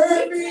that.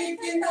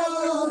 Perfect in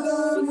all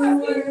of your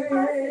ways.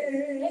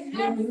 In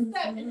every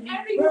step, in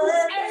every move,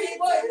 every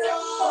word,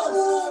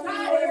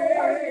 God is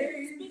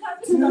perfect. Because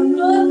he's a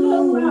good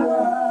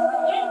Father.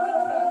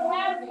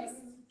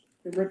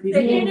 The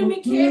enemy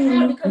can't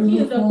have it because he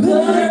is a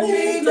good Father.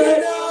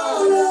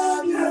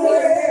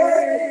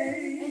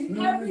 In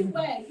every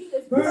way, he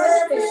is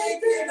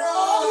perfect in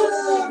all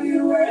of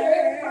your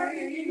ways.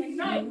 Perfect in the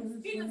night.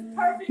 He is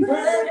perfect in the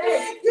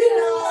day. He is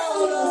perfect in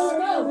the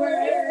snow. He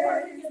is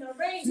perfect in the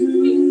rain. He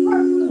is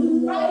perfect in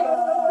the fire.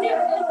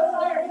 Here in the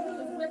fire, he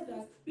is with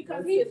us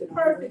because he is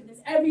perfect in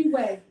every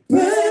way.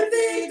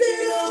 Perfect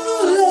in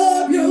all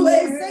of your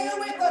ways. Say it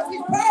with us.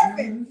 He's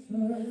perfect.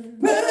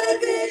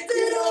 Perfect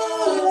in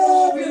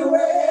all of your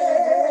ways.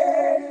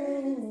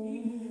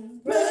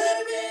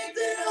 Perfect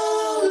in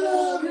all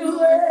of your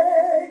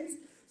ways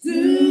to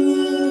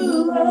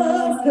us.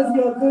 Because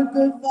you're a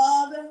good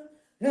Father.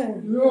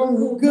 You're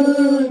a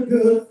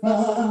good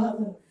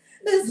Father.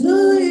 It's who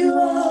you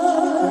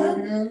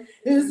are.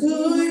 It's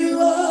who you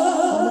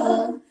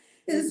are.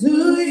 It's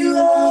who you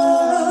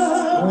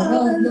are.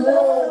 I'm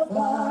loved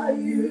by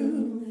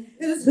you.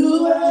 It's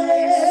who I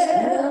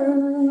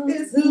am.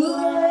 It's who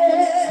I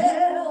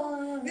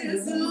am.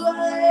 It's who I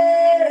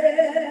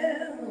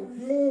am.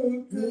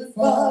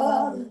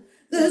 Father.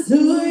 That's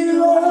who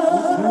you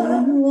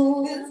are.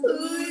 It's who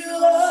you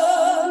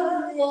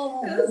are.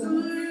 It's who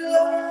you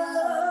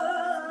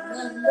are.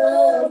 I'm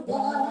loved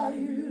by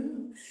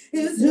you.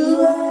 It's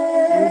who I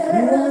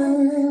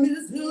am.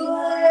 It's who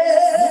I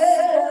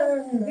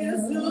am.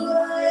 It's who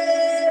I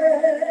am.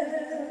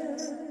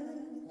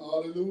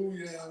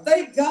 Hallelujah.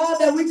 Thank God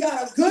that we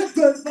got a good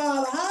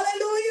Father.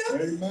 Hallelujah.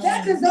 Amen.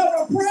 That deserves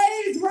a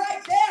praise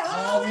right there.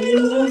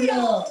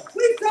 Hallelujah.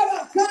 We serve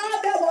a God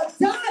that will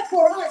die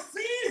for our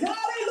sins.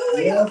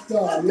 Hallelujah. Yes,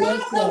 God. A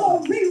God that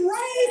will be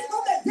raised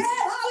from the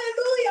dead.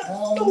 Hallelujah.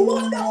 The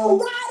one that will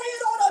ride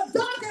in on a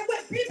donkey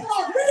when people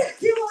are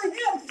ridiculing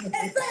him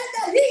and saying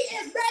that he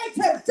is made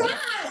to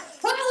die.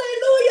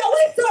 Hallelujah.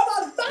 We serve a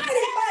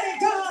mighty, mighty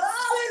God.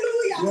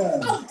 Hallelujah. Yes.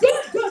 A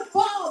good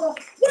Father.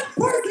 What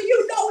person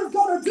you know is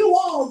going to do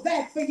all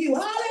that for you?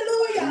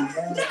 Hallelujah.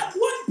 Amen. Not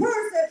one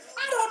person.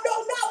 I don't know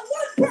not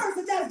one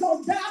person that's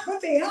going to die for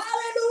me.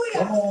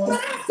 Hallelujah. But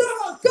I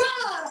serve a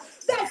God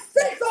that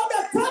sits on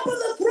the top of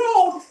the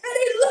throne and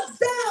he looks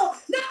down.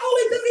 Not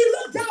only does he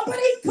look down, but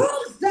he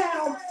comes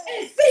down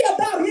and see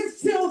about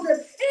his children.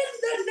 In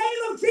the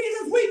name of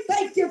Jesus, we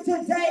thank you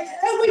today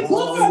and we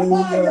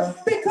glorify you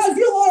because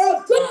you are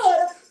a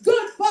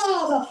good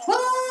Father.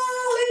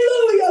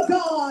 Hallelujah,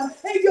 God.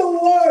 And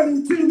you're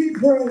worthy to be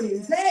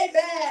praised.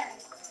 Amen.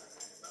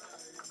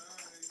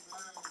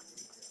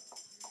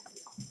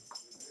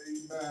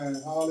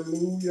 Amen.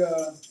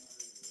 Hallelujah.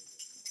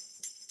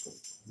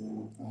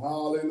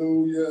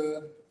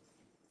 Hallelujah.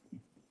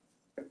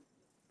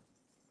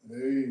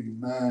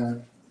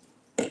 Amen.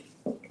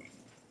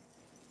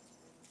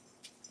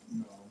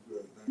 No, I'm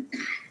good, thank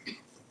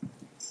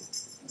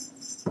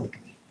you.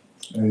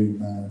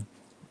 Amen.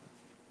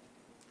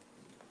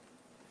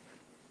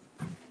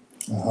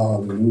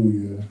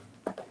 Hallelujah.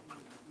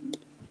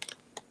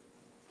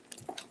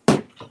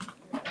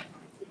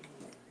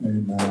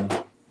 Amen.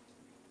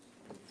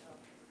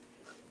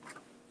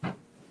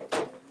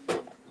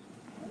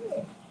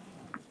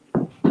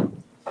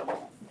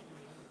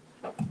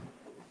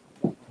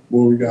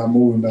 What we got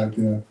moving back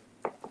there?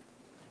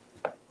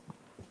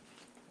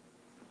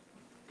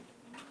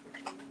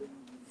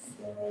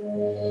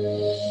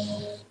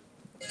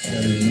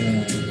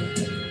 Amen.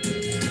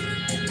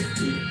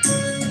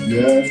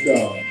 Yes,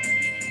 God.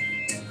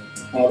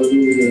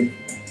 Hallelujah.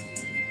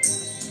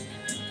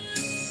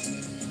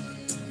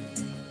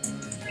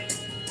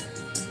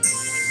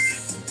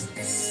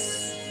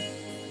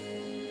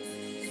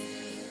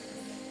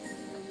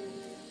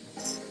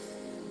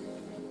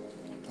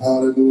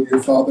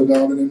 Hallelujah. Father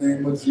God, in the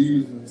name of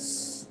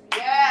Jesus.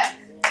 Yes.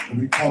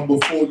 We come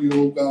before you,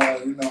 oh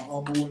God, in a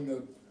humble and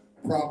the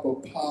proper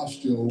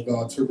posture, oh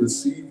God, to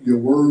receive your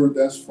word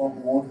that's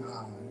from on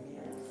high.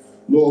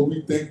 Lord,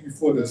 we thank you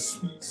for the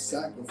sweet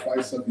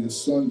sacrifice of your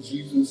Son,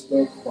 Jesus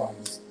the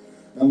Christ.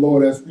 And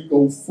Lord, as we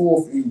go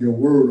forth in your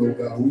word, oh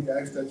God, we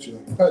ask that your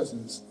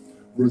presence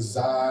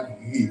reside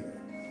here.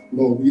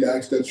 Lord, we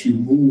ask that you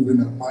move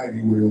in a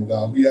mighty way, oh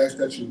God. We ask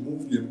that you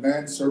move your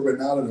manservant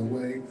out of the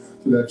way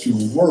so that your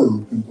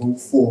word can go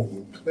forth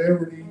with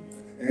clarity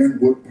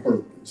and with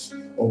purpose.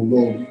 Oh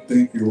Lord, we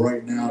thank you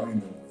right now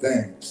in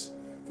advance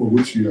for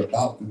what you're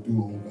about to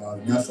do, oh God.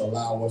 And that's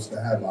allow us to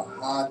have a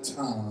high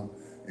time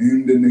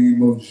in the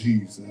name of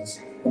Jesus.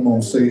 Come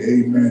on, say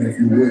amen if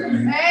you're with me.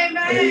 Amen.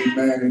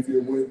 Amen if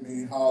you're with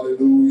me.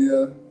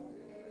 Hallelujah.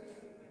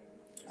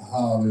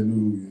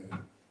 Hallelujah.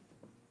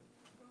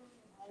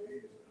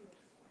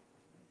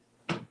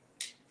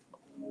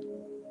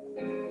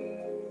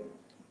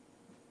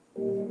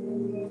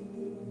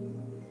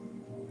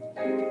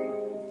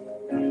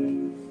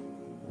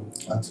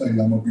 I tell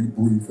you, I'm going to be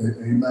brief.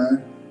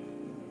 Amen.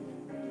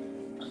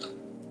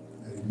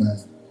 Amen.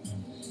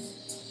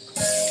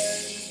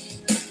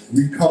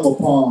 We come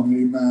upon,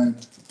 amen,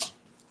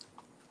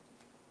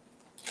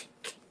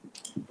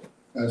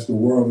 as the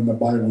word in the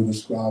Bible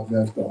describes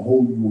as the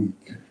Holy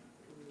Week.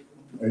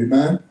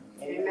 Amen.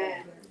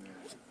 Amen.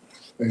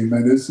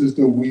 Amen. This is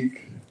the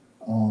week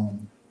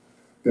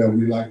that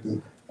we like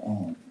to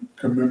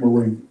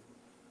commemorate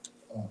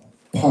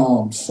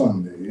Palm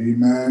Sunday.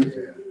 Amen.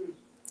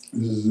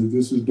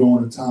 This is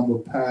during the time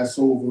of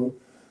Passover,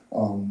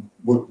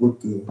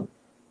 with the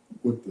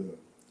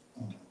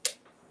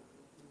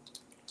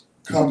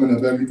coming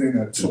of everything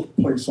that took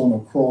place on the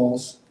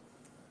cross,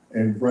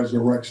 and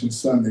Resurrection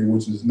Sunday,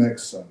 which is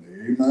next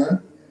Sunday.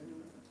 Amen.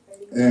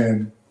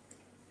 And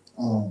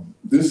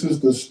this is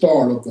the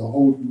start of the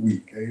Holy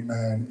Week.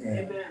 Amen.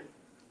 And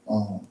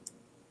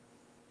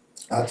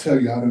I tell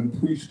you, I done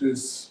preached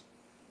this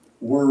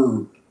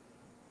word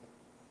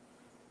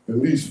at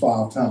least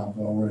 5 times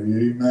already.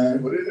 Amen.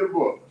 Put it in the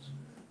books.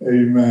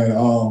 Amen.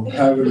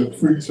 Having to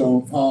preach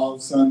on Palm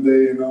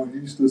Sunday and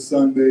on Easter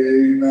Sunday.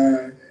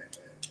 Amen.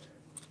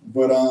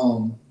 But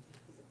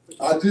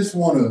I just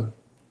want to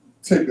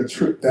take a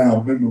trip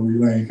down memory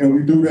lane. Can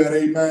we do that?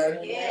 Amen.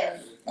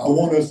 Yes. I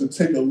want us to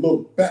take a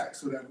look back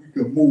so that we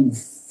can move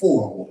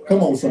forward.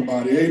 Come on,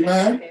 somebody.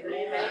 Amen.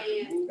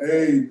 Amen.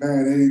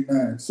 Amen.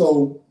 Amen.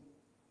 So,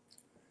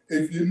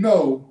 if you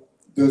know,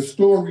 the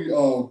story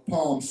of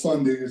Palm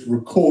Sunday is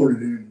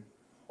recorded in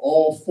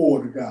all four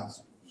of the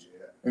Gospels.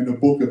 In the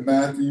book of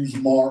Matthew,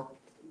 Mark,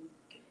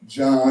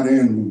 John,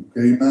 and Luke.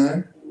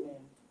 Amen?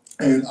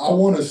 And I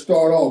want to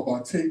start off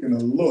by taking a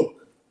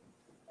look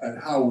at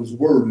how it's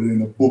worded in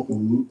the book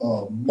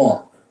of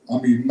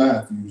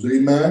Matthew's.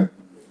 Amen?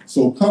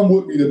 So come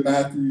with me to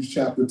Matthew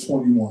chapter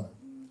 21.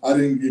 I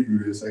didn't give you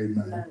this.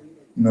 Amen?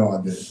 No,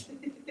 I didn't.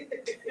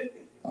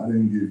 I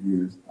didn't give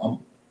you this.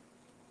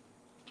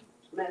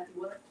 Matthew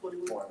what?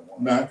 21.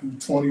 Matthew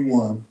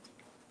 21.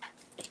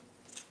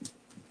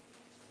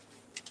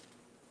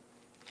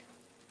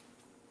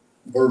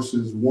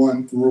 Verses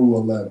 1 through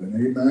 11.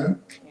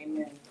 Amen?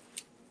 Amen.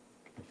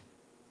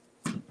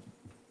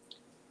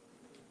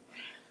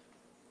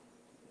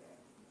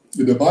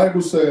 The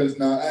Bible says,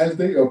 now as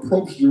they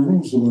approached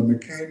Jerusalem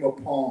and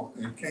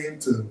came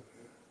to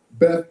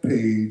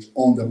Bethpage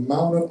on the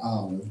Mount of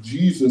Olives,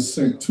 Jesus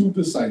sent two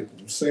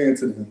disciples, saying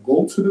to them,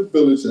 go to the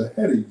village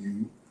ahead of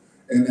you,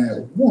 and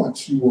at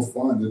once you will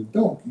find a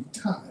donkey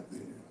tied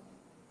there,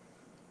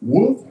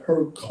 with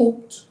her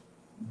coat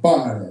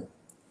by her.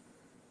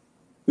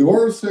 The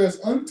word says,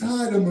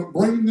 untie them and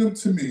bring them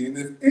to me. And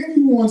if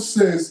anyone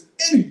says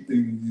anything to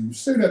you,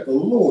 say that the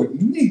Lord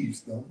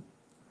needs them,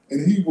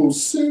 and he will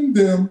send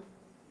them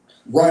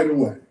right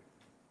away.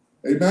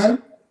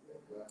 Amen?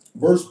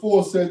 Verse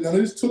 4 says, now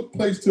this took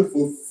place to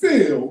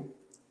fulfill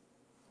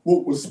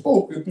what was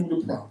spoken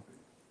through the prophet.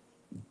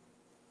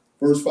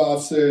 Verse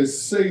 5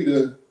 says, say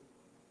to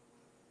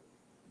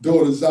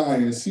daughter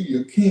Zion, see,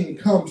 your king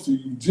comes to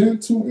you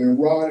gentle and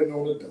riding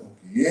on a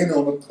donkey and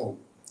on a coat,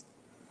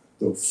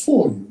 the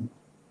foal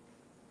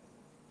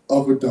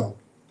of a donkey.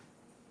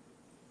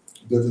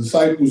 The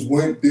disciples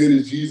went, did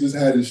as Jesus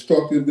had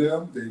instructed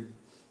them. They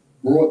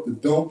brought the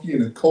donkey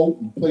and a coat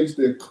and placed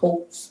their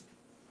coats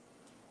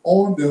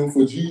on them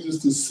for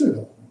Jesus to sit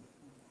on.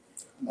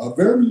 A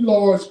very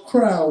large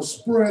crowd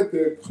spread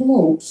their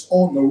cloaks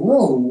on the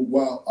road,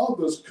 while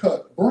others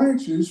cut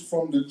branches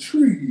from the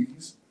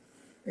trees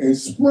and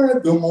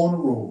spread them on the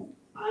road.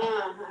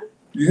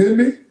 You hear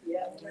me?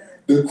 Yeah.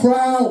 The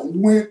crowd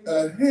went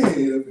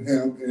ahead of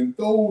him, and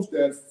those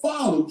that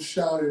followed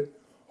shouted,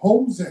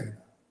 Hosanna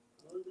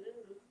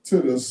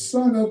to the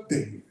Son of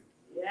David.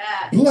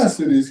 Yeah.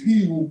 Blessed is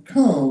he who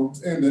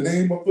comes in the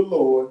name of the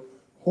Lord.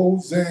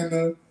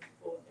 Hosanna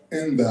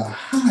in the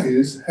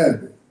highest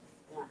heaven.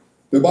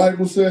 The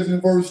Bible says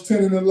in verse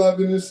 10 and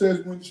 11, it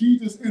says, when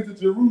Jesus entered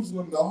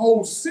Jerusalem, the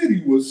whole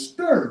city was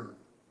stirred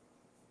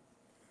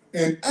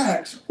and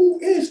asked, who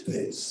is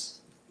this?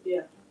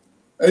 Yeah.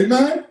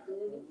 Amen?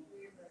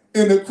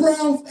 And the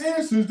crowd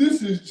answers,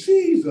 this is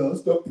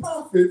Jesus, the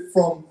prophet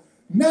from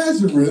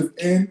Nazareth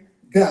in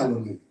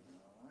Galilee.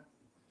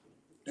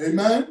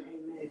 Amen?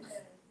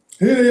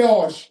 Here they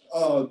are.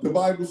 The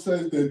Bible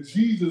says that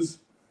Jesus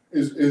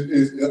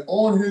is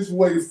on his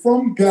way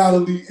from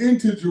Galilee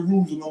into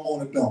Jerusalem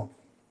on a donkey.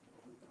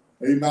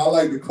 Amen. I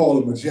like to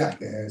call him a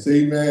jackass.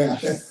 Amen.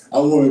 I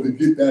wanted to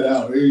get that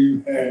out.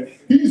 Amen.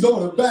 He's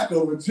on the back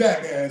of a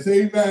jackass.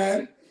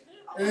 Amen.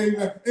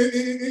 Amen.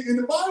 And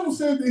the Bible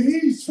says that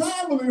he's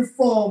traveling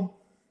from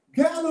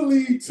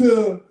Galilee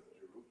to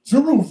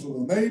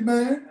Jerusalem.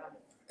 Amen.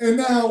 And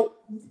now,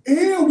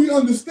 here we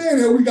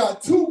understand that we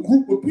got two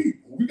groups of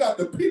people. We got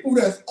the people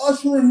that's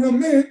ushering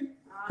him in,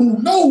 who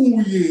know who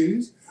he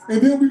is,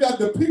 and then we got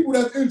the people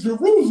that's in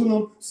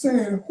Jerusalem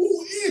saying,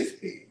 who is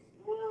he?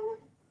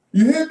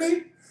 You hear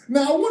me?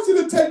 Now, I want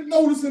you to take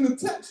notice in the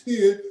text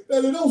here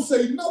that it don't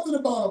say nothing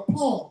about a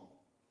palm.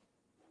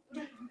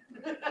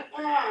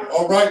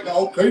 All right, now,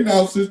 okay,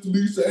 now, Sister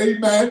Lisa,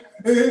 amen.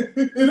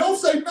 It don't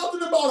say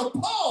nothing about a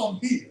palm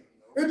here.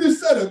 It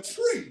just said a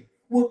tree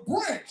with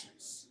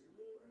branches.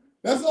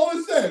 That's all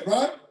it said,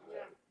 right?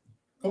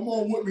 Come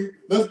on with me.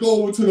 Let's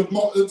go over to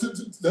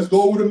the let's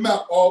go over the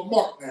map of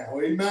Mark now.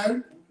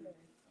 Amen.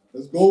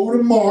 Let's go over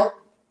to Mark.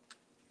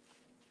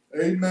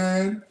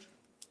 Amen.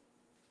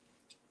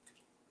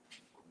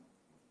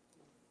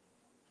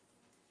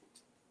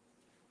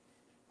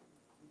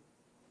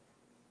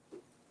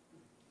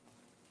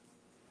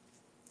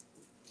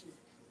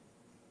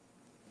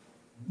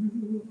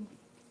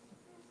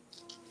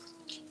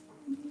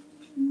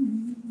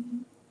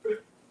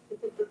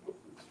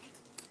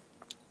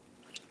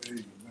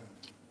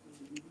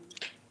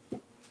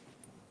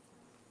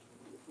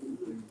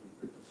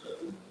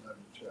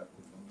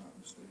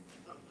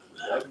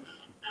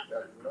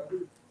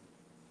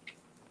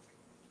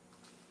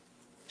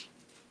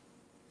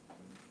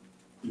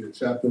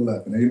 Chapter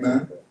 11,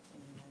 amen.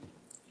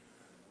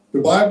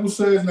 The Bible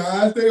says,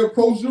 now as they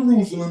approached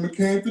Jerusalem and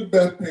came to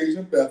Bethpage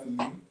and Bethany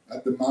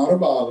at the Mount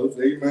of Olives,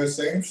 amen,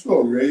 same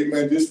story,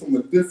 amen, just from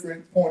a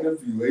different point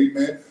of view,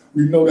 amen.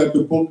 We know that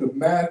the book of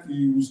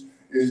Matthew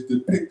is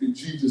depicted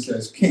Jesus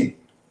as king,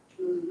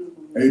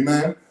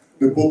 amen.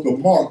 The book of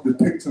Mark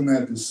depicts him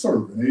as the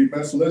servant,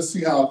 amen. So let's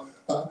see how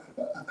it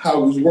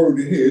was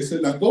worded here. It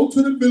said, now go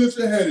to the village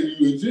ahead of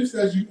you, and just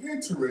as you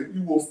enter it,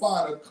 you will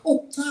find a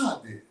coat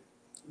tied there,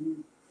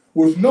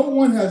 which no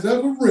one has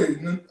ever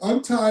ridden.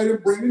 Untie it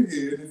and bring it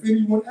here. And if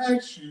anyone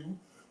asks you,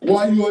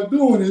 while you are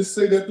doing this,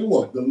 say that the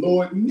what? The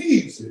Lord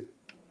needs it.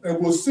 And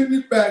we'll send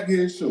it back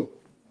here short.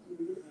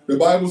 The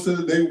Bible says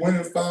that they went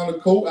and found a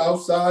coat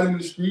outside in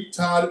the street,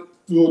 tied it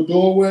to a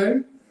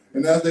doorway.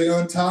 And as they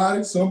untied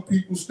it, some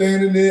people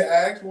standing there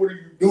asked, what are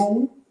you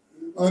doing?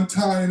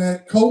 Untying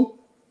that coat.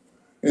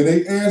 And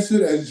they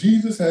answered as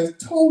Jesus has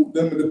told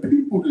them, and the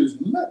people just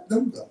let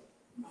them go.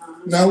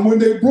 Now, when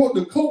they brought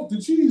the coat to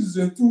Jesus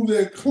and threw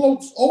their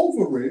cloaks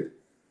over it,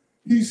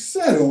 he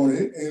sat on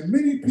it, and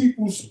many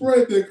people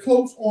spread their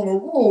cloaks on a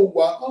road,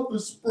 while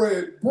others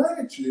spread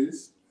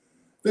branches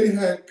they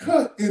had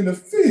cut in the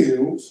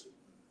fields.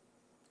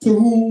 To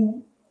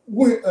who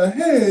went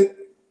ahead,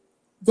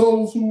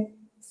 those who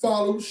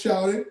followed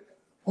shouted,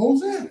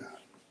 Hosanna,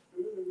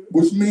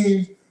 which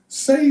means,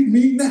 save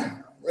me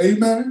now.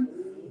 Amen.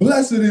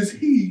 Blessed is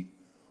he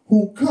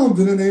who comes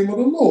in the name of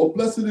the Lord.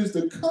 Blessed is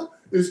the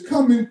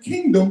coming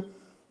kingdom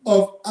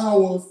of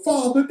our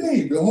father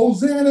David.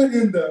 Hosanna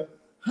in the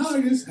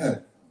highest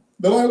heaven.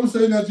 The Bible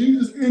says, now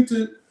Jesus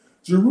entered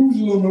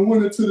Jerusalem and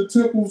went into the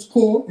temple's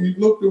court. He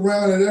looked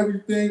around at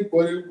everything,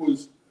 but it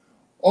was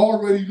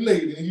already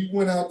late, and he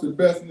went out to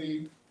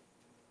Bethany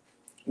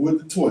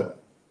with the 12.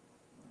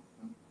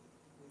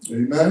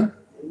 Amen.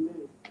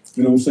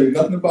 You don't say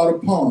nothing about a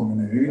palm in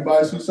there.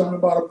 Anybody see something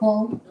about a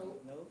palm?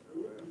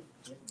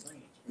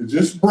 It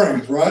just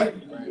branch, right?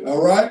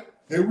 All right.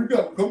 Here we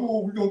go. Come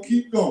on, we're gonna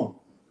keep going.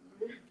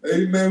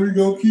 Amen. We're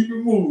gonna keep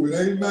it moving.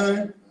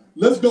 Amen.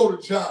 Let's go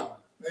to John.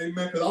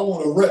 Amen. Because I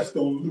want to rest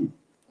on Luke.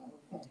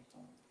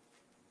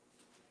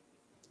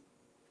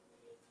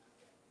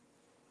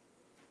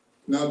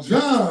 Now,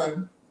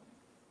 John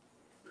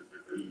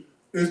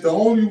is the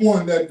only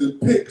one that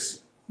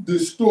depicts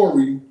this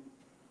story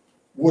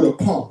with a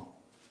palm.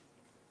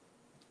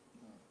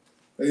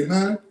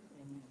 Amen?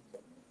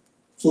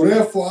 So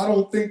therefore, I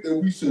don't think that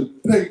we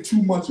should pay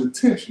too much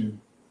attention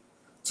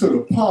to the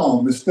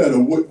palm instead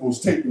of what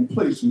was taking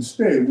place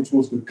instead, which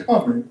was the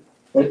coming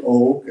of,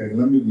 okay,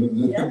 let me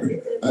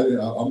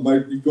I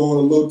might be going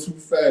a little too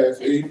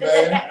fast.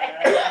 Amen?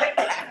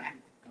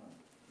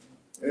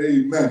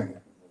 Amen.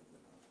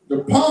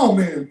 The palm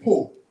man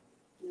pulled.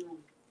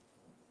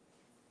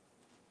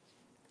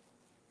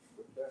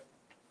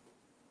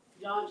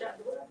 John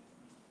chapter what?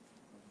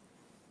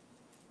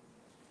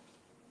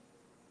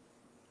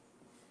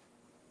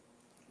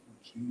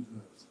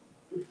 Jesus.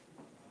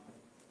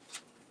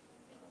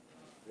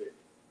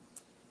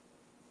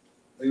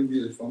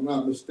 Maybe if I'm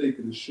not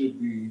mistaken, it should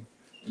be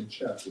in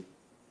chapter.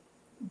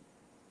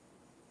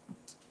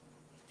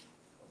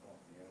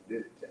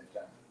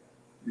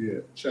 Yeah,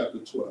 chapter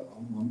 12.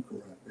 I'm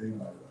correct.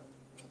 Amen.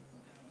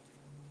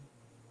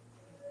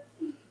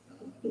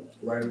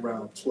 Right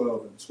around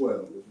 12 and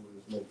 12 is where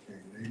it's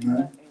located.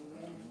 Amen.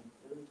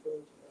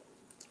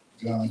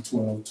 John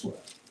 12:12.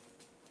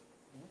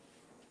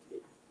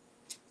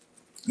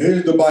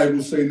 Here's the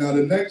Bible say, now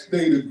the next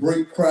day the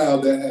great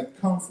crowd that had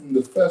come from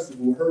the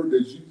festival heard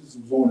that Jesus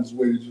was on his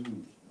way to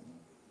Jerusalem.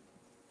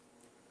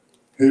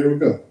 Here we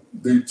go.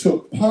 They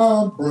took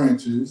palm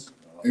branches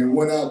and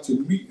went out to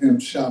meet him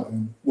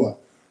shouting, what?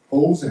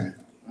 Hosanna.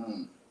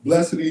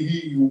 Blessed is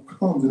he who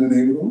comes in the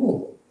name of the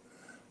Lord.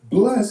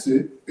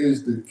 Blessed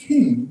is the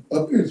King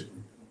of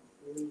Israel.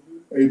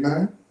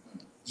 Amen.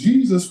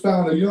 Jesus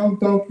found a young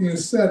donkey and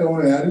sat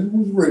on it, as it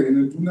was written,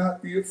 and do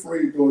not be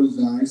afraid, daughter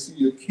Zion. See,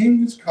 your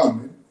king is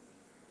coming,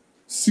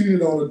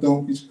 seated on a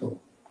donkey's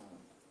coat.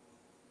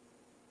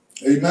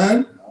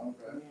 Amen.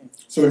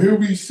 So here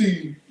we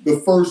see the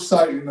first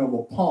sighting of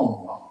a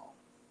palm.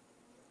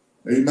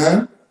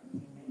 Amen.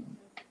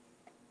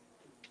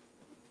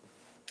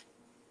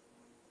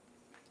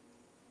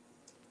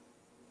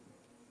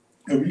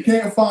 And we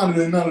can't find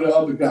it in none of the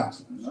other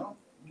gospels. No.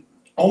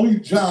 Only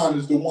John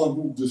is the one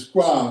who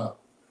described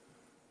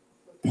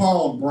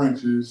palm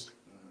branches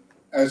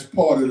as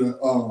part of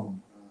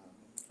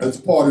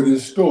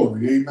this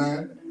story.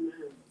 Amen.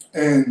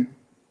 And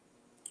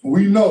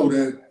we know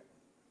that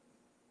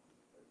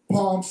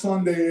Palm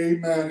Sunday,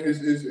 amen,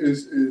 is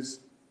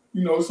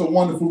it's a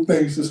wonderful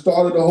thing. It's the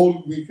start of the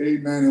Holy Week,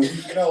 amen. And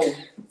we know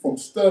from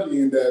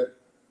studying that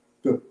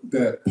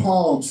that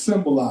palm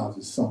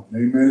symbolizes something,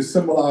 amen. It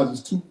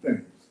symbolizes two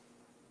things,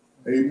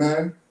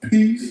 amen,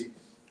 peace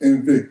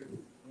and victory.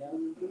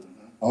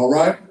 All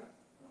right?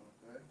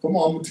 Come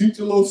on, I'm going to teach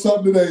you a little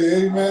something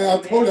today, amen.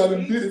 I told you I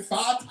done did it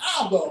 5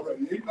 times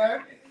already,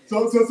 amen.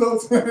 So,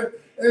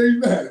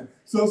 amen.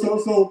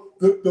 So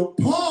the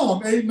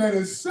palm, amen,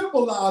 it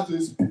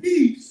symbolizes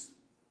peace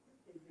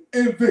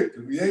and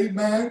victory,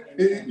 amen.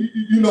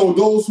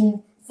 Those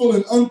who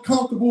feeling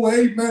uncomfortable,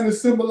 amen, it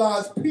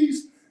symbolizes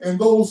peace. And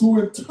those who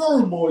in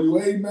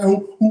turmoil,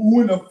 amen,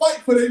 who in a fight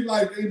for their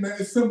life, amen,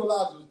 it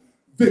symbolizes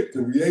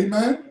victory,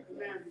 amen.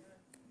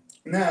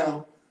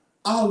 Now,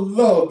 I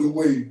love the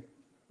way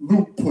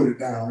Luke put it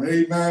down,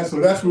 amen. So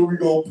that's where we're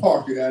going to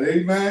park it at,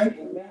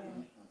 amen.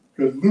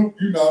 Because Luke,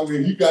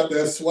 he got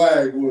that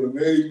swag with him,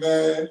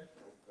 amen.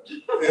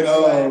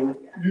 And,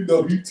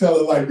 he tell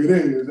it like it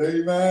is,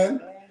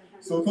 amen.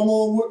 So come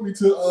on with me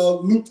to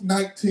Luke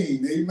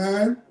 19,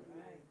 amen.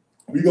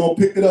 We're going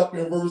to pick it up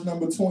in verse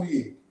number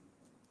 28.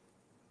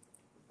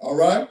 All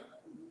right?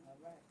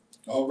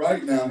 All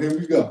right, now here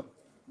we go.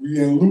 We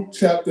in Luke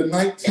chapter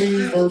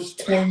 19, verse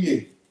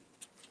 28.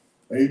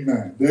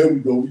 Amen. There we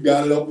go. We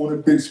got it up on the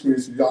big screen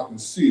so y'all can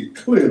see it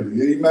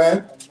clearly.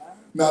 Amen.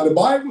 Now the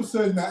Bible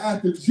says, now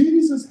after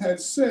Jesus had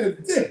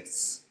said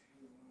this,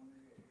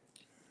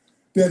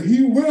 that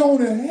he went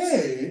on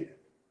ahead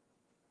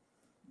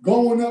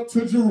going up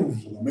to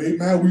Jerusalem.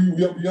 Amen.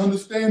 We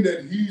understand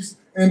that he's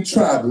in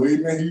travel.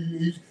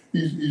 Amen.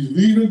 He's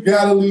leaving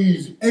Galilee.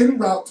 He's en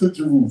route to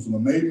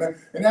Jerusalem. Amen.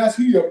 And as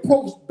he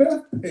approached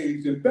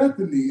Bethpage and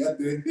Bethany at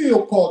the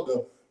hill called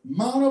the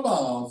Mount of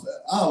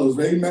Olives,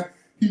 amen,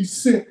 he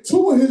sent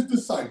two of his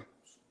disciples,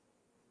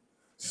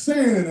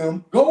 saying to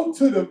them, go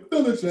to the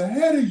village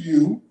ahead of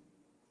you,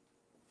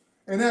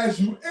 and as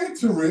you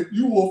enter it,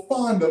 you will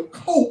find a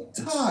coat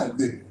tied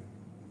there,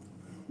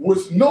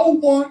 which no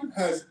one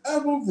has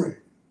ever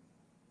ridden.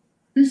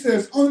 He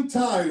says,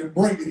 untie it and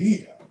bring it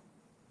here.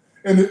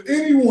 And if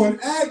anyone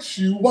asks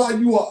you why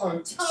you are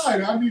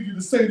untied, I need you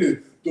to say this: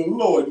 the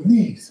Lord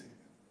needs it.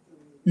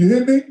 You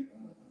hear me?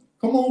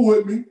 Come on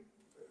with me.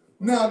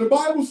 Now, the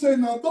Bible says,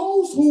 now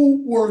those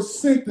who were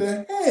sent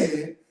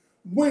ahead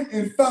went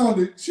and found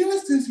it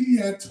just as he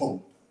had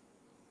told them.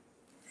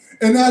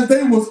 And as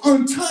they was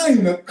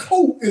untying the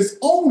coat, his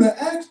owner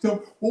asked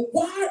them, well,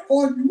 why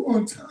are you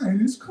untying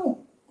this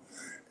coat?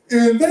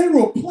 And they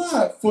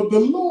replied, for the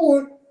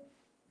Lord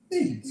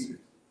needs it.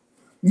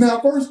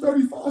 Now, verse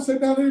 35 said,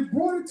 now they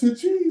brought it to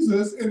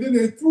Jesus, and then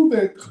they threw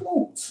their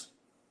cloaks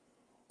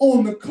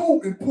on the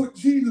coat and put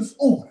Jesus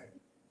on it.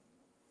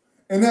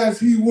 And as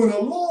he went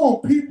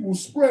along, people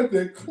spread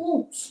their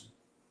cloaks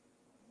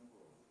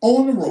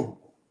on the road.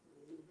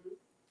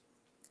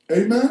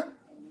 Amen?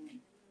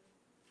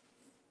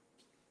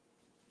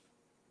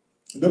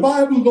 The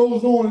Bible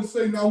goes on and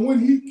say, now when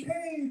he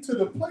came to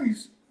the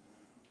place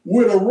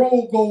where the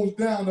road goes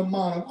down the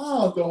Mount of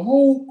Olives, the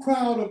whole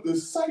crowd of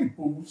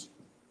disciples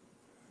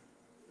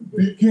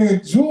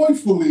began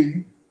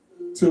joyfully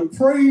to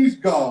praise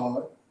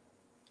God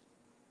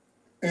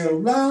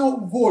in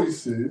loud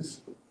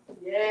voices.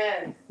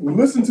 Yes.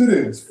 Listen to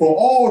this, for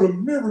all the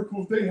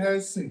miracles they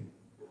had seen.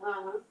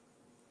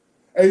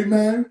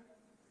 Amen.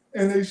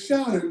 And they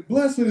shouted,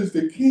 blessed is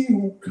the King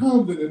who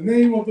comes in the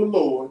name of the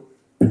Lord,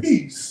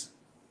 peace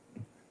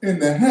in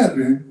the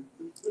heaven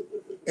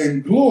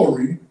and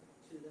glory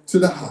to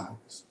the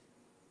highest.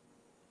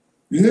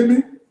 You hear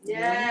me?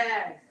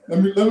 Yes.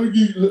 Let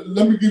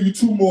me give you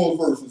two more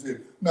verses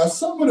here. Now,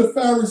 some of the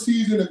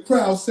Pharisees in the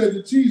crowd said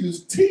to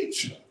Jesus,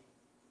 teacher,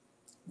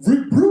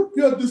 rebuke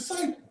your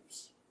disciples.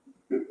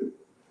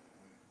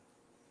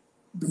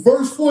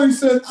 Verse 40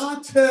 says,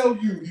 I tell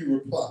you, he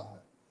replied,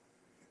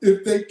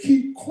 if they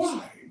keep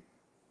quiet,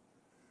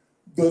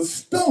 the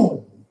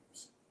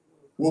stones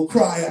will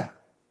cry out.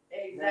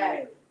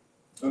 Exactly.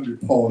 Let me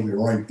pause it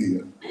right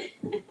there.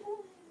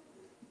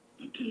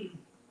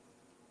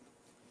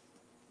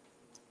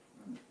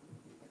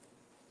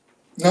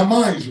 Now,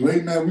 mind you,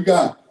 amen, we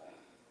got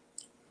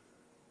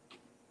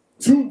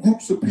two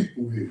groups of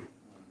people here,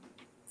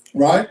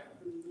 right?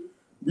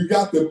 We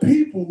got the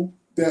people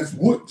that's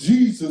with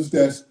Jesus,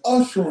 that's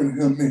ushering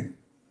him in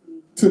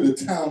to the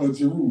town of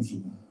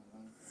Jerusalem.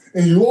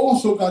 And you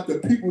also got the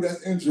people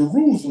that's in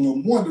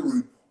Jerusalem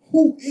wondering,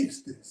 who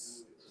is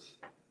this?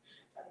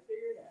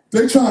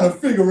 They're trying to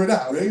figure it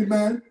out,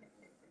 amen?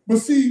 But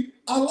see,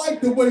 I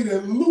like the way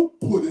that Luke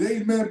put it,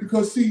 amen,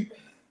 because see,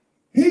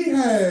 he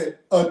had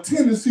a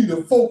tendency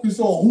to focus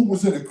on who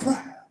was in the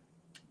crowd.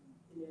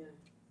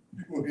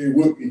 People ain't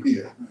with me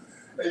here.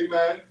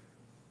 Amen.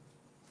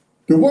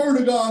 The word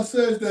of God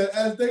says that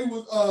as they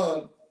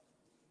was,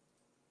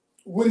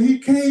 when he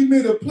came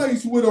in a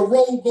place where the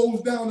road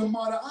goes down the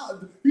Mount of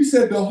Olives, he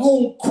said the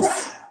whole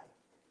crowd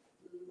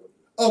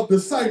of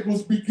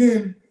disciples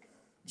began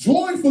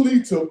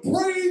joyfully to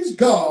praise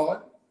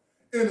God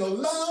in a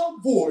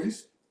loud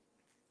voice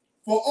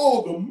for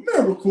all the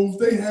miracles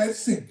they had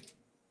seen.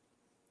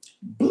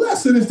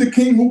 Blessed is the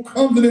King who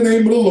comes in the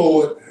name of the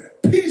Lord,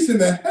 peace in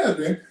the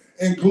heaven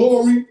and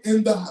glory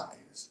in the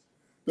highest.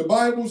 The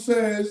Bible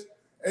says,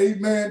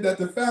 amen, that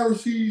the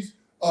Pharisees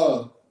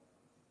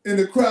in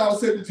the crowd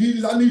said to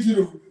Jesus, I need you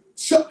to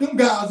shut them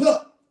guys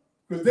up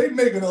because they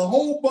making a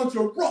whole bunch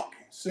of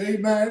ruckus.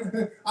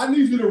 Amen. I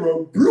need you to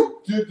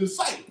rebuke your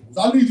disciples.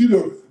 I need you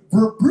to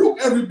rebuke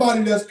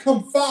everybody that's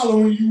come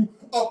following you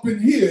up in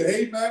here.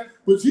 Amen.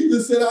 But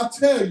Jesus said, I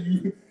tell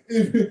you,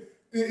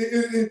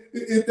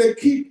 if they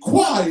keep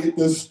quiet,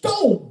 the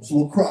stones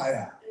will cry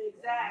out.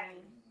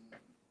 Exactly.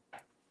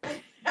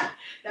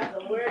 That's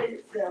a word in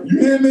itself. You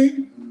hear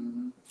me?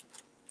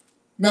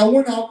 Now,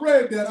 when I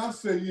read that, I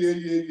said,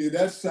 yeah,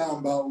 that sounds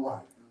about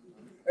right.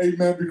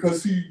 Amen.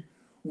 Because see,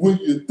 when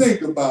you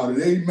think about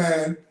it,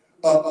 amen,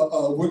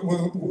 when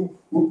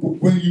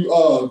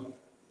you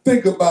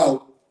think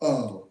about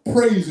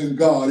praising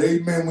God,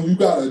 amen, when you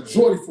got a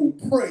joyful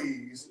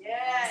praise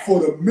for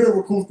the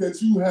miracles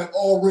that you have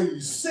already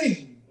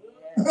seen,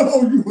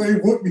 oh, you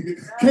ain't with me.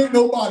 Can't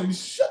nobody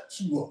shut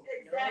you up.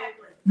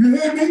 Exactly. You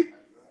hear me?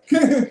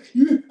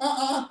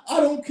 I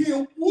don't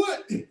care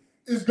what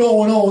is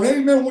going on.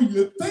 Amen. When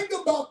you think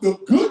about the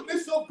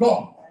goodness of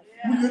God,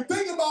 when you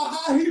think about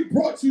how he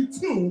brought you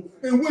to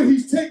and where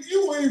he's taking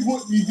you, ain't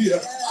with me here.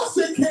 I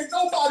said, can't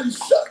nobody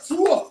shut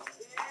you up.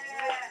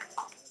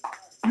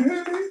 You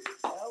hear me?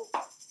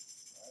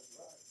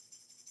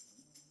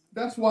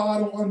 That's why I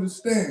don't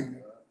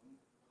understand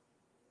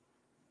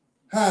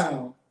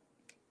how.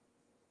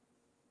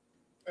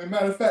 As a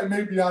matter of fact,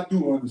 maybe I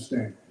do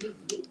understand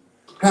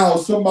how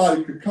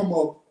somebody could come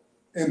up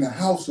in the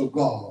house of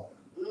God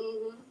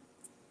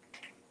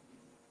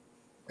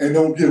and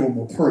don't give them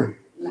a praise.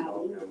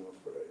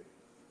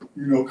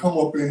 You know, come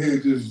up in here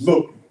just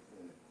looking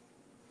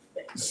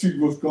to see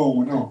what's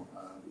going on.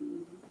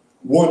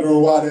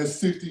 Wondering why that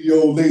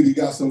 60-year-old lady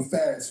got some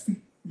fast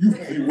feet. You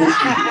ain't with me.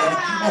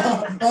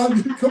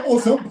 Come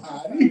on,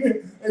 somebody.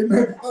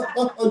 Amen.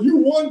 You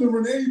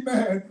wondering,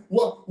 amen,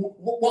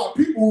 why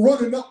people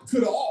running up to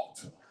the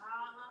altar.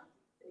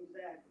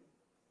 Exactly.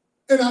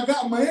 And I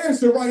got my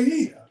answer right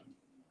here.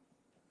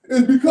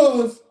 It's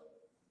because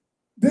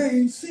they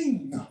ain't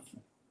seen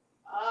nothing.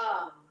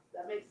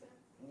 That makes sense.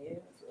 Yeah.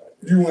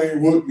 You ain't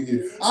with me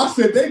here. I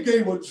said they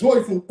gave a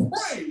joyful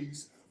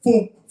praise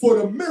for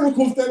the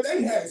miracles that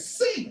they had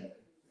seen.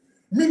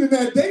 Meaning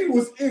that they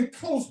was in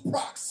close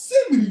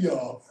proximity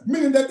of,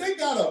 meaning that they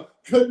got a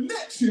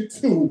connection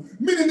to,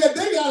 meaning that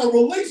they got a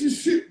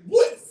relationship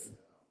with.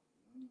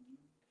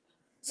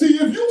 See,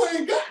 if you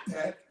ain't got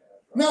that,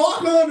 now I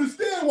can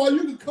understand why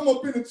you can come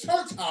up in a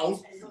church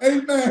house,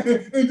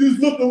 amen, and just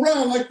look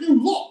around like you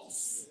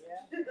lost.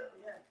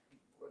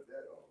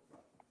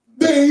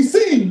 They ain't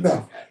seen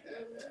nothing.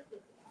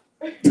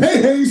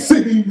 They ain't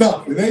seen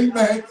nothing,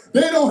 amen.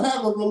 They don't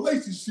have a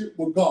relationship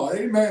with God,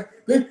 amen.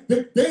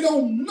 They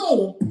don't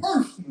know him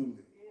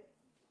personally.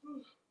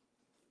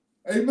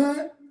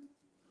 Amen.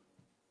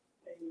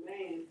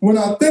 When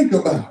I think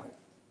about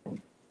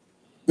it,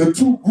 the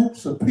two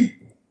groups of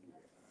people,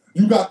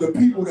 you got the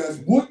people that's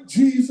with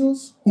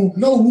Jesus, who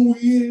know who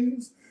he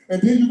is, and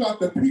then you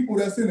got the people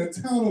that's in the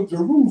town of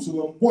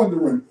Jerusalem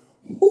wondering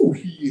who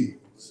he is.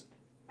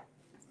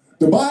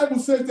 The Bible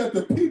says that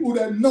the people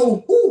that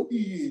know who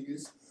he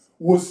is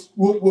was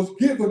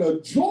given a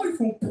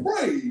joyful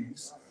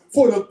praise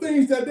for the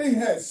things that they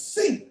had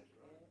seen.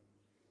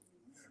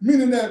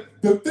 Meaning that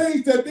the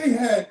things that they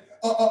had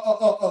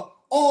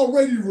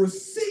already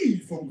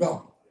received from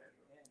God.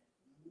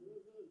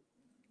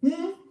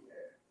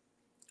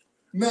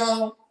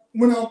 Now,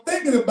 when I'm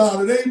thinking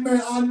about it,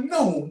 amen, I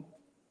know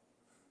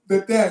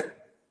that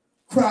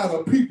crowd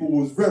of people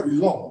was very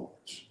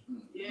large.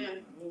 Yeah.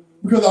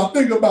 Because I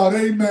think about,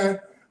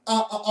 amen,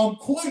 I'm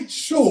quite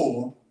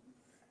sure,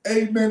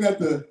 amen, that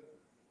the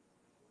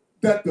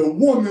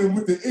woman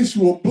with the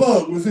issue of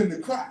blood was in the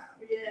crowd.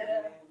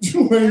 Yeah.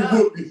 You ain't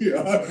with me here.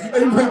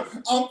 Amen.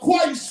 I'm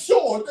quite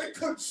sure they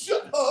couldn't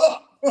shut her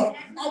up.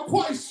 I'm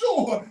quite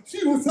sure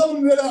she was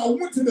telling me that I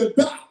went to the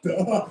doctor.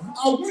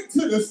 I went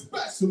to the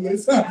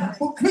specialist,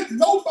 but couldn't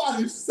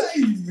nobody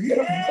save me.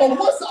 But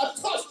once I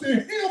touched the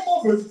hem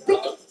of his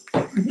gut,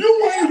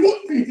 you ain't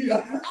with me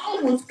here. I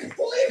was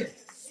cleansed.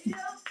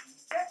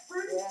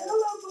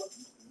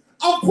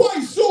 I'm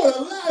quite sure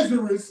that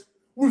Lazarus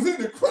was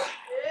in the crowd.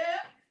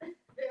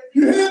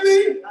 You hear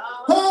me?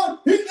 Huh?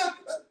 Think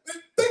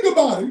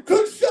about it.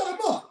 Couldn't shut him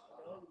up.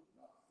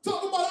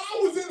 Talking about I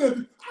was in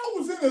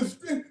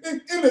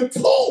a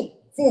tomb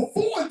for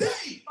 4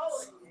 days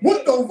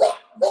with the rock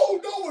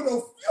rolled over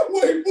the you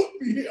ain't with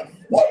me here.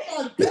 With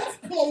my death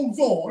clothes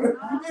on.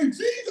 And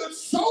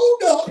Jesus showed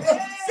up and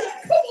said,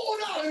 come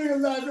on out of here,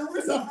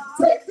 Lazarus.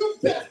 Take them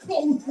death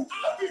clothes. I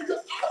can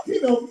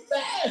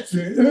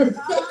imagine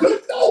that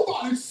could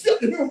nobody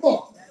shut him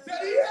up.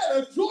 That he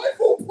had a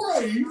joyful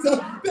praise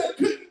that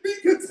couldn't be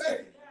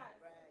contained.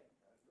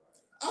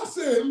 I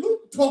said,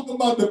 Luke talking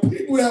about the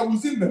people that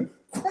was in the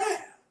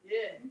crowd.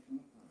 Yeah.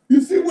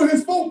 You see what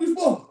his focus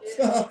was?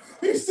 Yeah.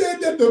 He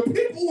said that the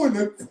people in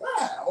the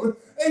crowd,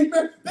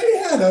 amen, they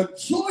had a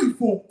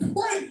joyful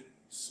praise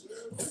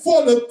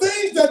for the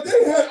things that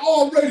they had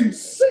already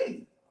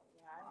seen.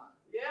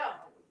 Yeah.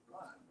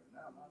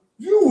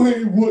 You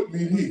ain't with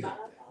me here.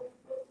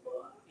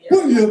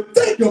 When you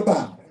think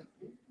about it,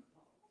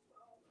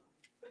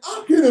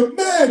 I can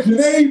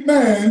imagine,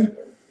 amen,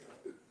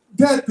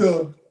 that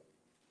the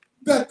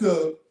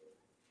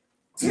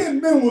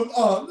 10 men with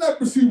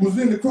leprosy was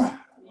in the crowd.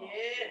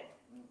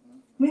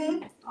 Yeah.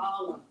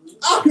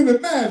 I can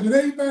imagine,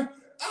 amen.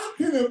 I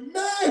can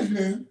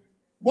imagine,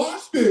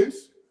 watch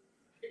this,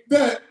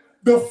 that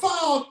the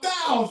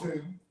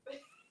 5,000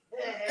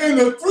 and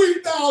the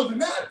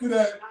 3,000 after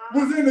that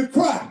was in the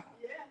crowd.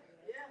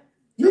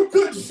 You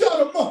couldn't shut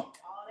them up.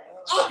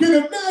 I can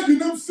imagine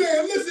them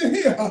saying, listen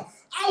here, I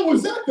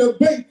was at the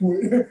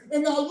banquet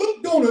and I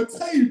looked on a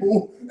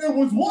table and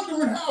was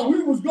wondering how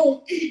we was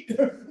going to eat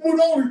with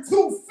only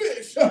 2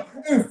 fish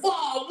and 5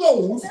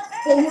 loaves.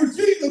 But when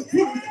Jesus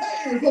put his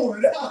hands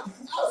on it, I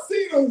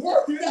seen him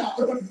work it out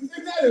and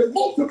that it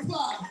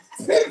multiplied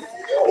 10.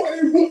 You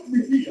ain't with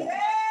me here.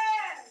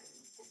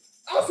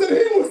 I said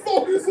he was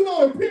focusing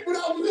on the people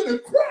that was in the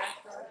crowd.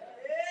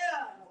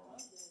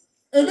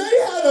 And they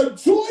had a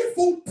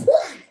joyful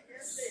praise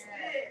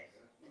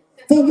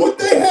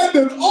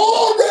had done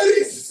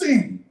already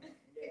seen.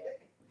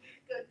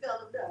 Couldn't tell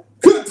them nothing.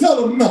 Couldn't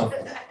tell them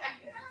nothing.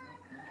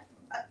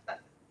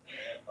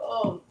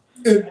 Oh.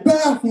 It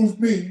baffles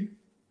me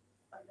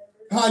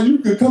how you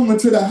can come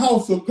into the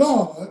house of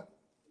God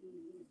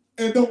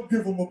and don't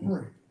give him a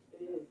praise.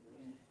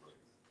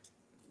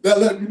 That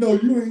let me know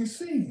you ain't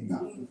seen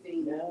nothing.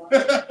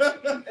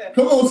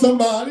 Come on,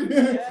 somebody.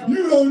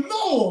 You don't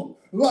know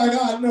him like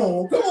I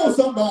know him. Come on,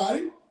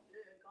 somebody.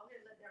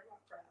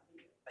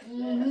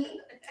 Mm-hmm.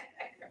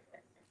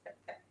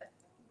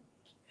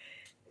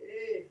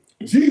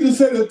 Jesus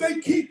said if they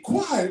keep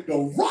quiet, the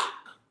rock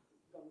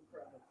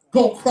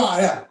gonna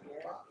cry out.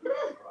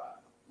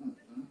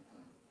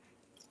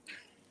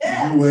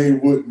 You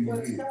ain't with me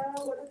here.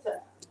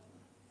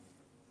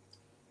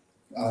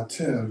 I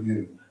tell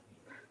you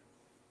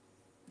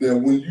that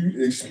when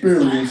you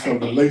experience a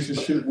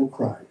relationship with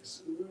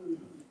Christ,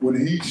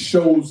 when he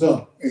shows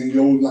up in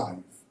your life,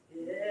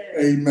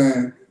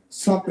 amen,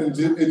 something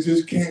it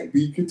just can't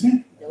be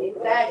contained.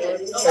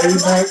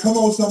 Amen. Come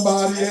on,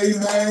 somebody.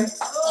 Amen.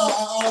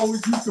 I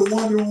always used to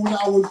wonder when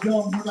I was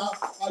young, when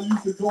I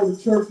used to go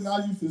to church and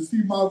I used to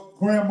see my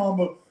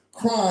grandmama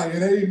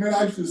crying. Amen.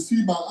 I used to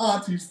see my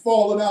aunties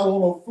falling out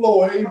on the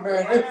floor.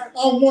 Amen. And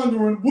I'm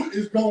wondering what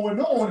is going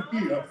on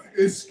here.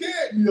 It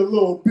scared me a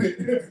little bit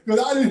because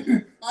I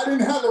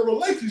didn't have a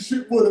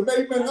relationship with them.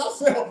 Amen. And I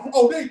said,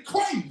 oh, they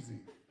crazy.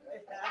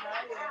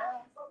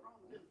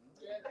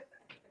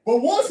 But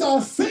once I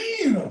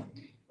seen them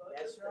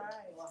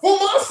for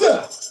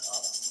myself,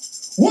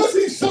 once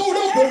he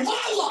showed up in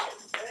my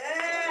life,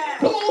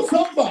 come on,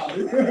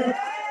 somebody.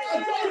 I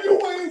know you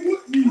ain't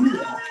with me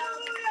here.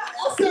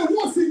 I said,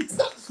 once he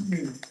touched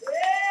me.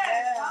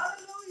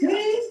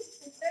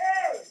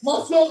 My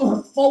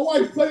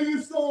wife played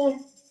this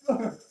song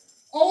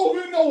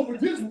over and over.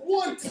 Just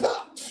one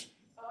touch.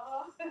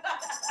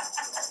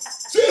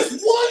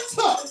 Just one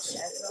touch.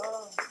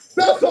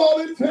 That's all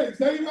it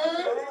takes.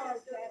 Amen.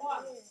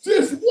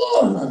 Just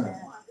one.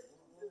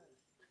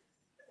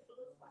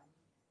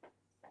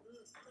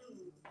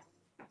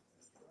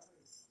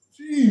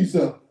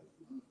 Jesus.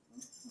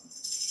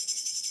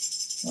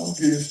 I'm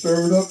getting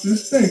stirred up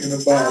just thinking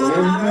about it.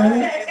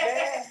 Amen.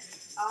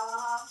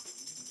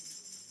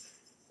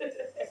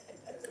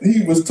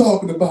 He was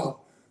talking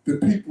about the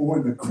people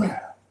in the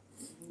crowd.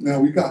 Now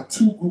we got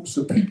two groups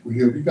of people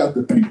here. We got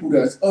the people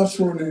that's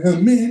ushering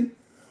him in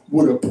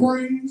with a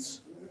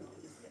praise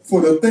for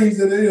the things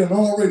that they had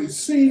already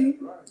seen.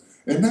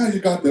 And now you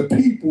got the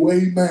people,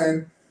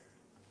 amen,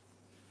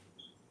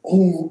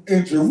 who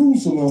in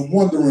Jerusalem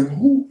wondering,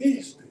 who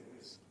is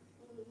this?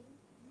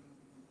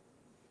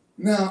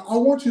 Now, I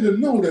want you to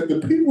know that the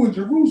people in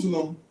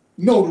Jerusalem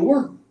know the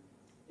word.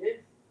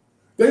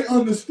 They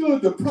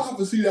understood the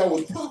prophecy that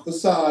was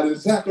prophesied in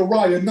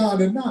Zechariah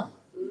 9:9,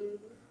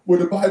 where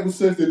the Bible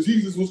says that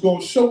Jesus was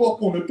going to show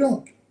up on a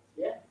donkey.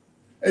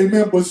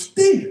 Amen, but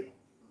still,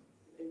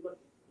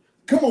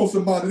 come on,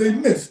 somebody, they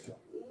missed him.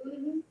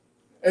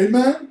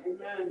 Amen?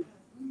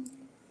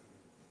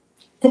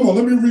 Come on,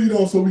 let me read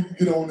on so we can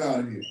get on out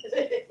of here.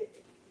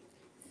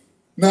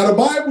 Now, the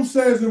Bible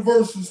says in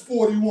verses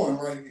 41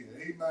 right here,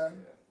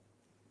 amen?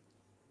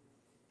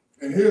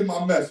 And here's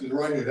my message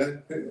right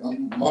here.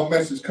 My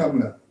message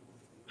coming up.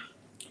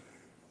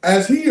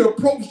 As he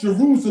approached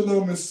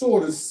Jerusalem and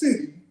saw the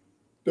city,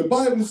 the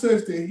Bible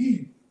says that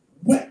he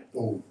wept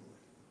over it.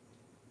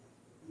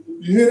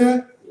 You hear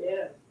that?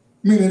 Yeah.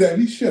 Meaning that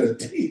he shed a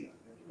tear.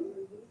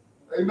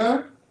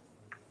 Amen?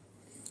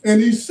 And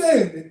he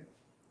said,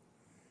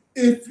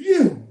 if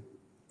you,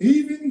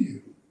 even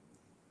you,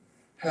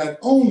 had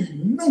only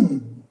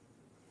known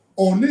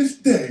on this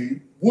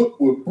day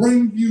what would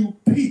bring you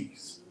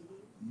peace,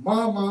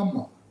 my.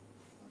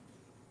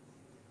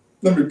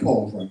 Let me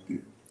pause right there.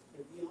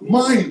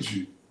 Mind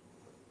you,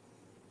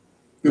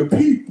 the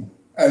people,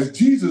 as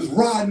Jesus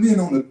riding in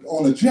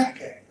on a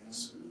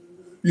jackass,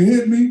 you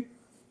hear me?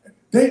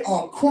 They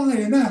are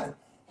crying out,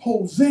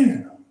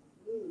 Hosanna,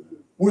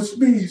 which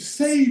means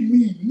save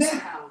me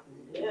now.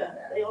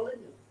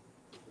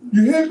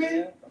 You hear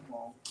me?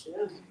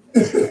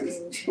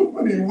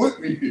 Somebody with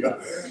me here.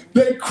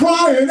 They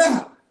crying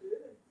out,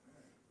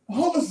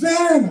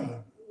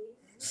 Hosanna,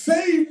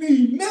 save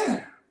me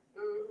now.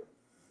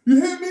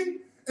 You hear me?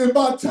 And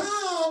by the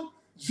time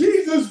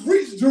Jesus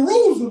reached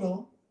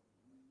Jerusalem,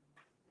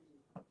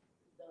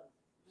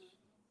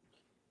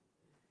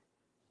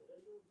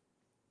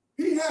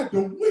 he had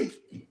to wait.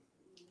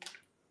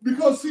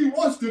 Because see,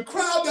 once the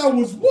crowd that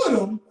was with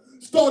him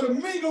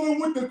started mingling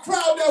with the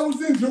crowd that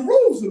was in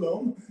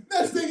Jerusalem,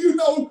 next thing you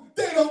know,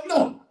 they don't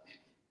know.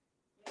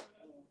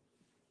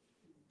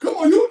 Come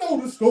on, you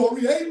know the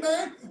story,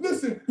 amen?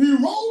 Listen, he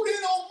rolled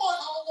in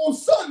on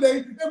Sunday,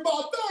 and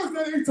by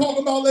Thursday, they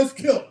talking about let's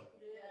kill him.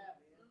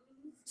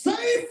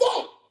 Same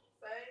folk.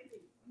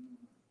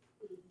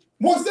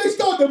 Once they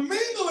started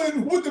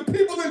mingling with the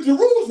people in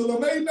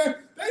Jerusalem, amen,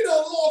 they done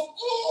lost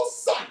all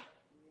sight.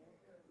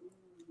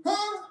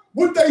 Huh?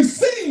 What they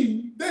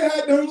seen, they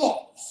had done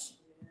lost.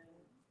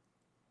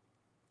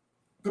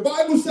 The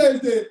Bible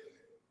says that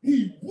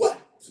he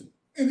wept,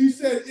 and he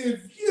said,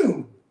 if you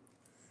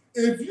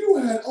if you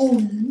had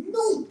only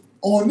known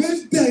on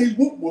this day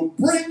what would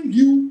bring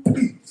you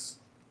peace,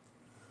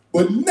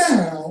 but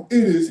now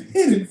it is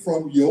hidden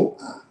from your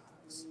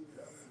eyes.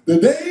 The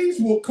days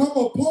will come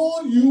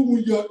upon you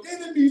when your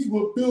enemies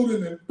will build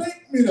an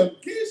embankment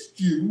against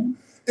you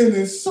and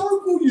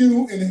encircle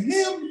you and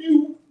hem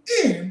you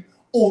in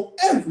on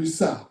every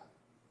side.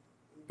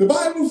 The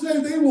Bible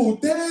says they will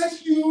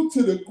dash you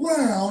to the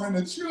ground and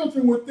the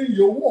children within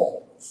your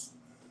walls.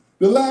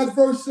 The last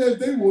verse says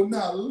they will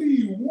not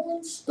leave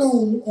one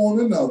stone on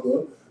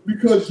another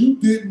because you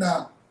did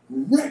not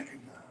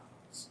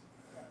recognize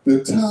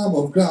the time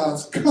of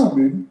God's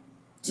coming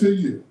to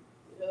you.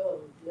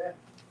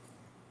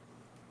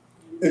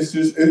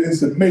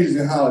 It's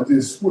amazing how it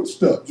just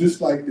switched up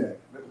just like that.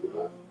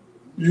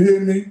 You hear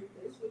me?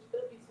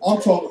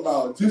 I'm talking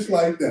about just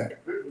like that.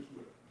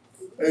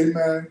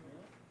 Amen.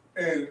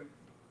 And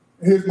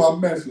here's my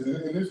message,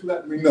 and this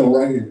let me know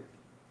right here.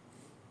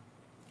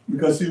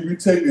 Because see, we're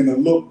taking a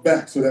look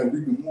back so that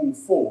we can move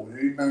forward.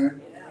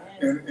 Amen.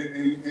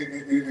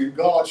 And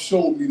God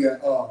showed me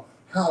that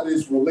how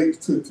this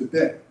relates to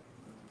today.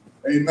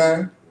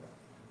 Amen.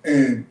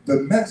 And the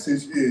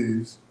message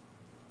is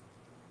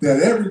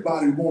that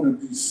everybody want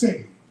to be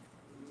saved,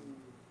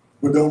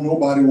 but don't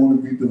nobody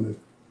want to be delivered.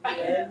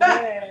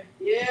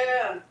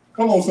 Yeah.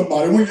 Come on,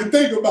 somebody. When you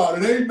think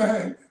about it,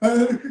 amen.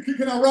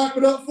 Can I wrap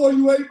it up for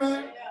you,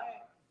 amen?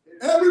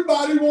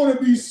 Everybody want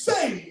to be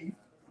saved,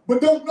 but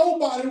don't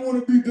nobody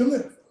want to be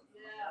delivered.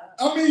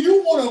 I mean,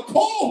 you want to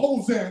call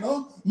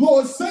Hosanna,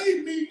 Lord,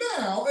 save me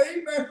now,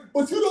 amen,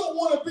 but you don't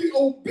want to be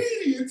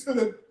obedient to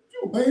the,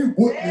 you ain't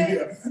with me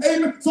here,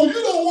 amen. So you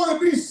don't want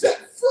to be set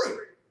free.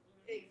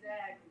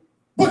 Exactly.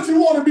 But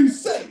you want to be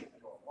saved.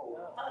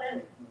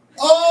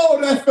 Oh,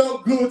 that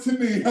felt good to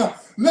me.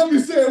 Let me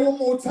say it one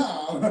more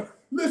time.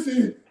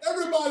 Listen,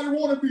 everybody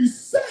want to be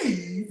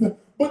saved,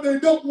 but they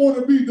don't want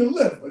to be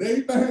delivered.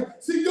 Amen.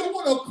 See, you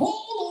want to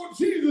call on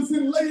Jesus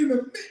in late in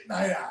the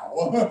midnight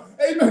hour.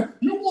 Amen.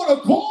 You want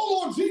to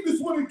call on Jesus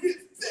when it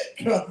gets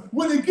thick,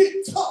 when it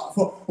gets tough,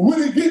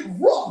 when it gets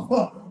rough,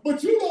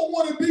 but you don't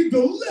want to be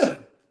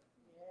delivered.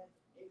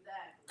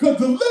 Because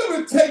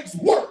delivery takes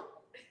work.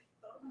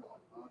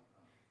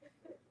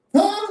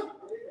 Huh?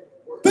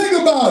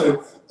 Think about it.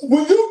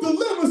 When you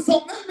deliver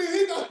something, that means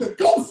it got to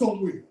go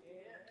somewhere.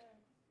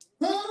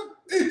 Huh?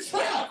 It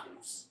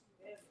travels.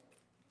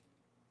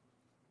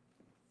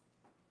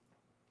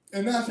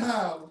 And that's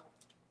how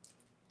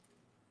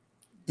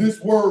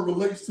this word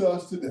relates to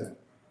us today.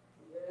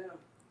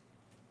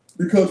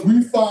 Because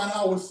we find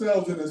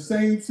ourselves in the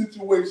same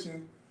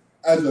situation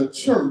as a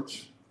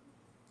church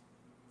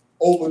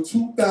over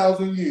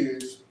 2,000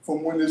 years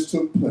from when this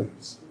took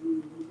place.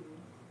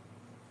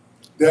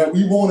 That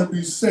we want to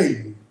be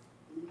saved,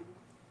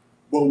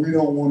 but we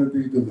don't want to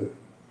be delivered.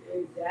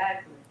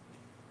 Exactly.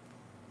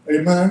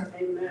 Amen?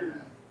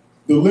 Amen.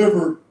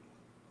 Delivered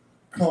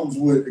comes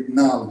with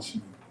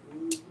acknowledgement.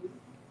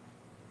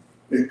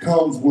 It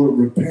comes with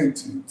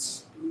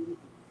repentance.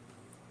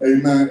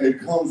 Amen. It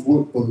comes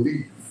with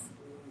belief.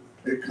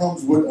 It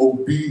comes with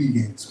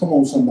obedience. Come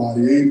on,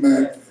 somebody.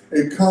 Amen.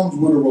 It comes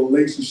with a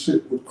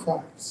relationship with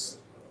Christ.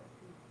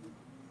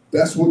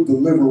 That's what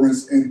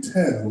deliverance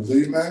entails.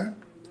 Amen.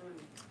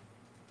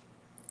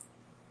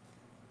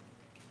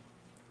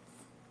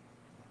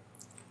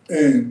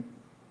 And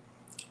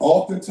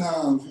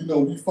oftentimes,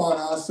 we find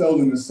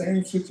ourselves in the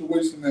same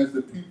situation as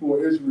the people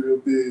of Israel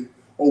did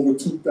over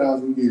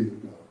 2,000 years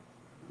ago.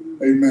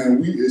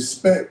 Amen. We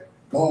expect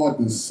God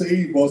to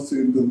save us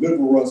and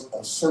deliver us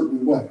a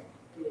certain way.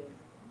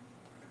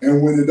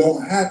 And when it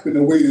don't happen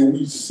the way that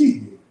we see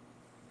it,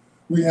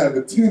 we have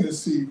a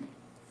tendency,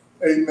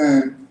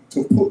 amen,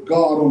 to put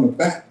God on the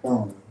back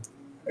burner.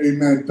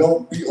 Amen.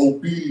 Don't be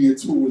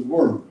obedient to his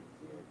word.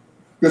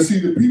 Because see,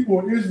 the people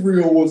of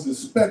Israel was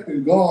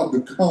expecting God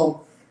to come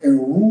and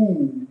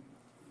rule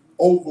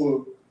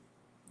over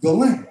the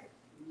land.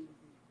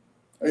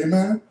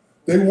 Amen.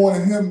 They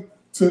wanted him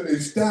to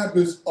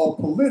establish a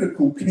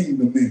political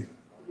kingdom there.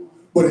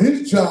 But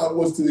his job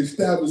was to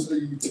establish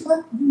an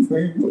eternal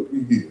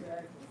reign here.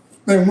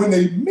 And when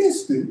they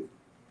missed it,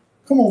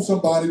 come on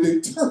somebody, they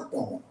turned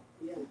on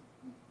him.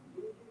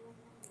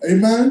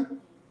 Amen.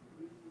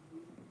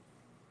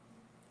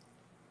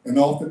 And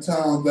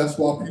oftentimes, that's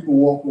why people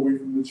walk away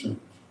from the church.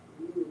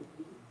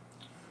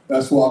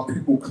 That's why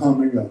people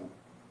coming up.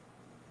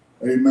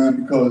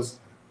 Amen. Because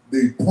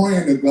they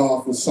praying to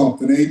God for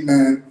something.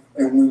 Amen.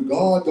 And when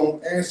God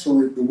don't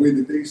answer it the way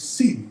that they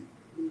see it,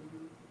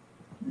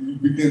 you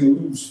begin to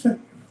lose faith.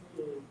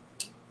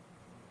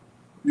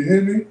 You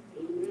hear me?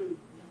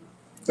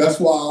 That's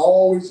why I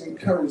always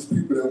encourage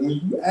people that when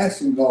you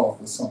asking God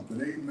for something,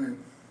 amen,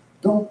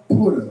 don't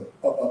put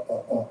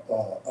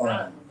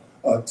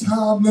a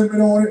time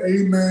limit on it,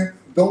 amen.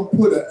 Don't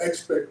put an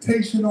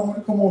expectation on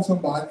it. Come on,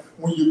 somebody.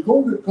 When you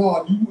go to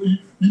God, you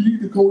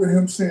need to go to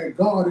him saying,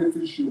 God, if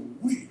it's your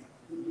will.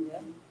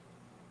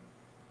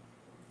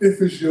 If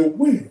it's your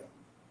will.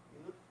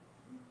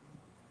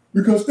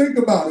 Because think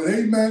about it,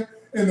 amen.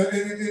 And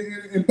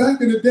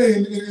back in the day,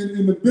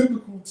 in the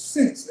biblical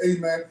sense,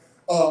 amen,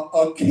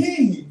 a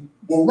king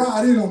will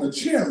ride in on a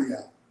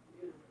chariot,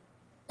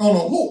 on a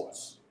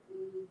horse.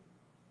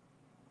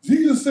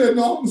 Jesus said,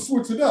 no, I'm going to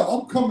switch it up.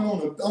 I'm coming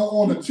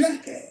on a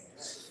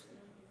jackass.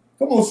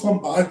 Come on,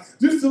 somebody.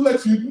 Just to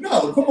let you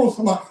know. Come on,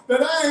 somebody.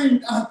 That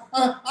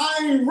I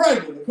ain't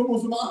regular. Come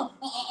on, somebody.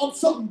 I'm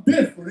something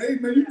different.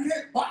 Amen. You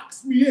can't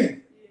box me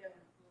in.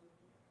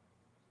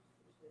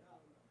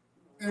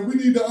 And we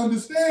need to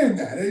understand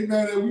that.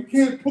 Amen. That we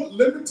can't put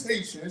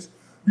limitations.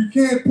 We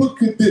can't put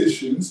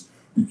conditions.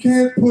 We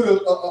can't put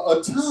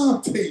a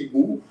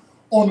timetable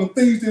on the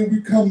things that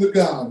we come to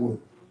God with.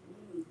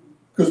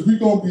 Because we're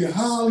going to be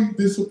highly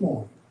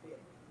disappointed.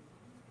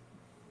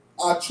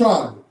 I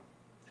tried it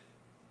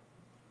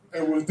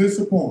and was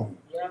disappointed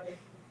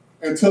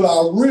until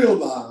I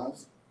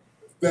realized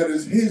that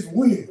it's His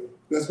will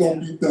that's going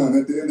to be done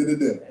at the end of the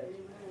day.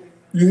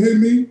 You hear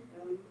me?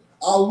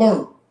 I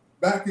learned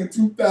back in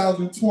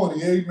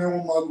 2020, amen,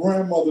 when my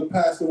grandmother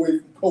passed away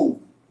from COVID.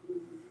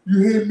 You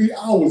hear me?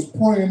 I was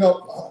praying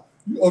up,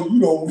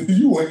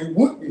 you ain't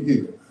with me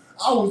here.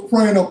 I was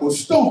praying up a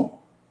storm.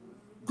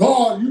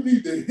 God, you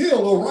need to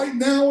heal her right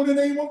now in the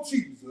name of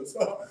Jesus.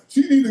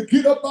 She need to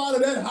get up out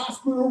of that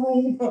hospital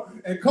room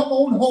and come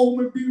on home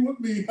and be with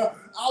me.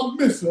 I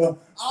miss her.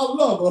 I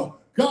love her.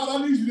 God,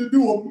 I need you to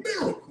do a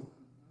miracle.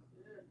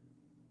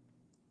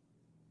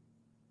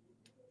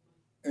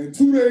 And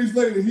 2 days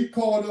later, He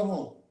called her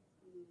home.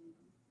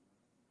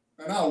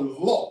 And I was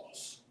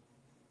lost.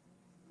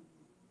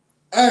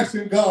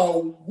 Asking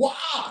God,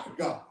 why,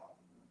 God?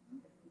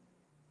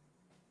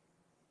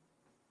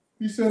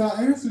 He said,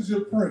 I answered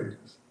your prayers.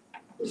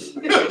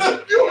 You ain't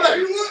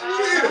with me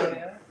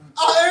here.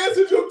 I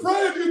answered your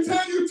prayers.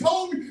 You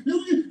told me,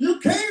 you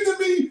came to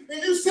me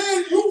and you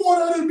said you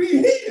want her to be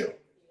healed.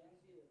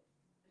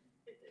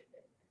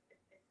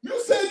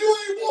 You said you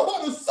ain't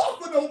want her to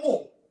suffer no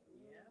more.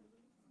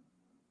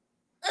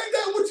 Ain't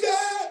that what you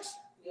asked?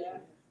 Yeah.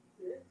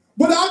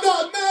 But I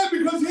got mad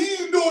because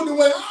He ain't doing the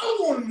way I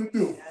wanted him to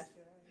do it.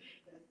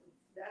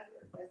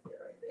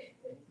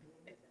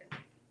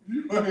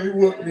 You ain't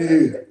with me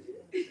here.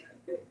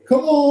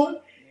 Come on.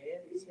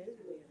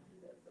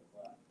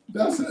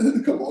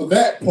 Come on,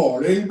 that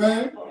part,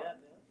 amen.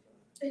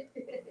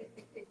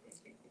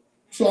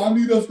 So I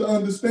need us to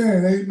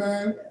understand,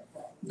 amen,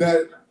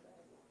 that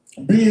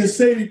being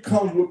saved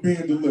comes with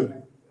being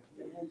delivered.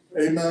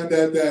 Amen.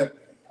 That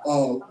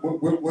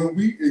when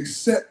we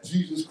accept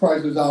Jesus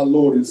Christ as our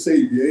Lord and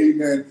Savior,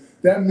 amen,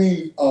 that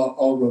means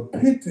a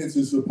repentance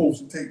is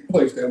supposed to take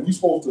place, that we're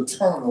supposed to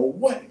turn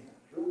away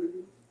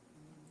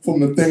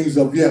from the things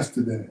of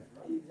yesterday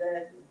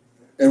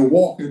and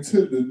walk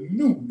into the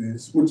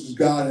newness which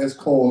God has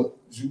called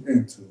you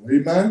into.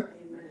 Amen?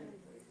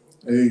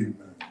 Amen.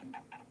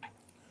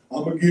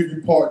 I'm going to give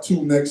you part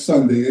 2 next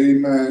Sunday.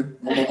 Amen.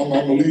 I'm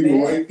going to leave it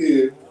right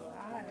there.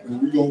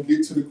 And we're going to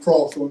get to the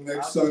cross on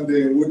next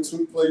Sunday and what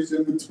took place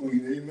in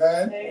between.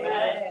 Amen?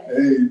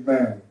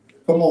 Amen.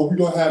 Come on, we're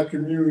going to have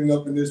communion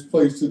up in this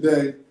place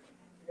today.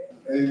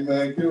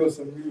 Amen. Give us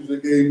some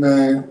music.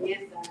 Amen.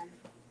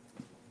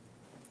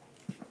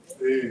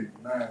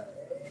 Amen.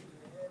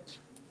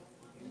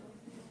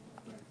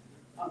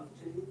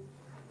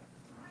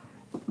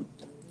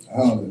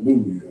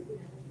 Hallelujah.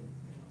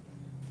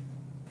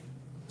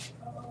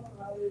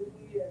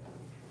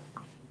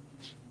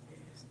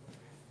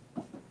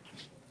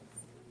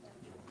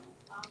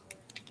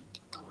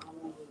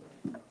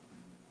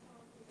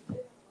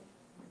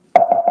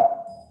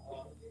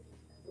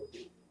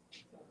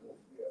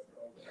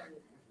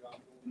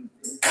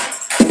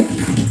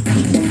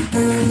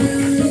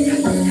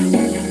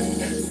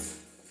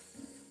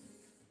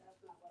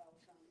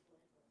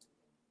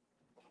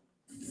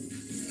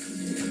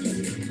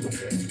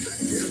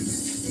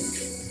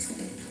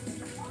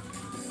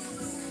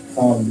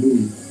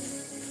 Hallelujah.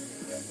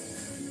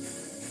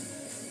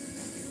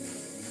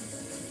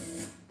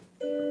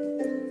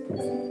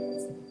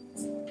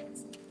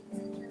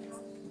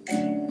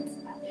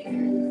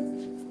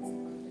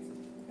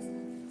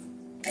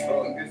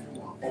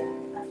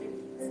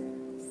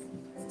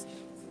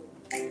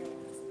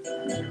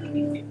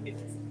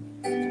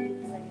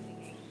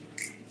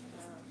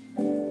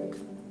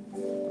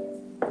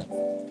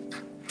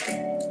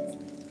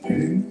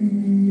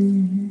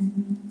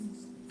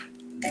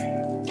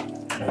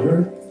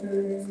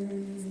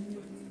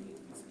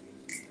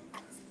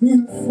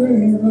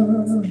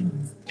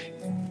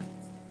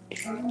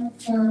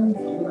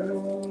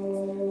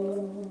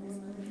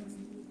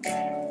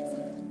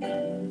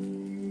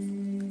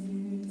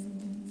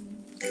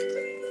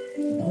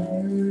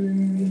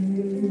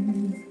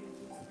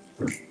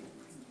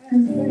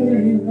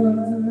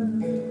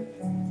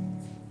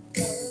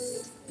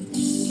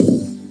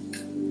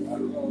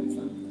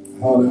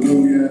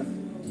 Hallelujah.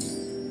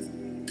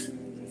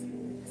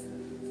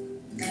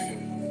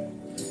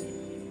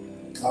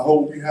 I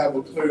hope we have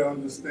a clear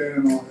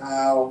understanding on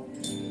how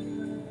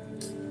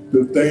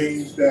the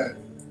things that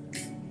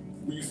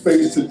we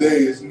face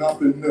today is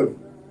nothing new.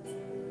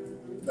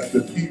 That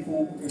the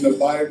people in the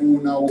Bible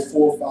and our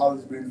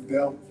forefathers been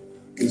dealt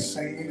the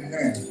same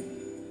hand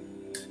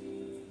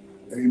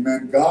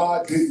Amen.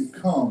 God didn't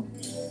come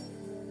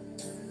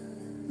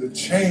to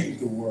change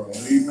the world.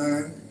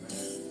 Amen.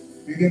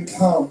 He didn't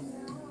come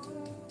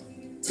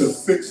to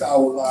fix our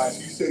lives.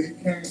 He said he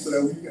came so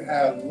that we can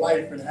have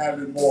life and have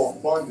it more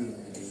abundantly.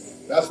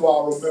 That's why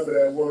I remember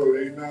that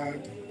word.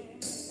 Amen.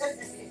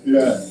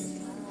 Yeah.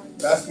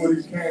 That's what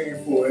he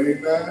came for.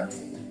 Amen.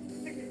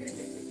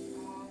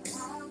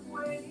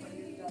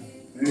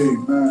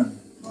 Amen.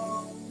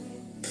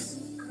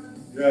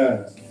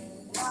 Yeah.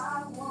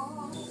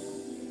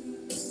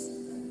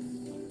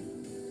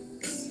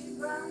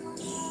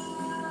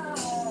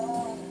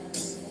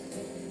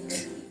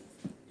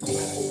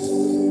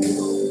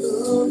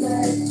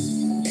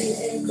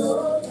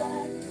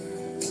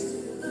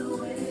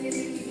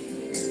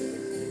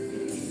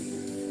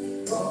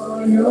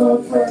 For your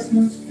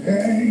presence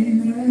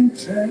came and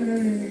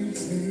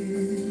changed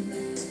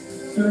me.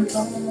 So I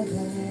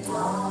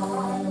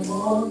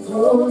won't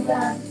go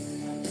back,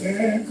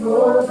 can't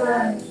go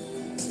back to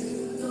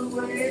the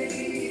way it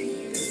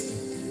used to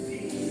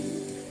be.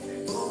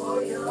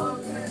 For your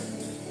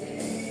presence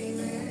came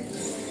and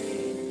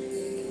changed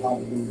me.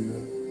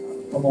 Hallelujah.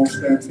 Come on,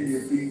 stand to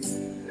your feet.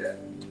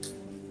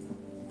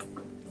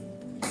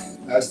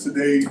 As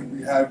today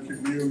we have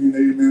communion,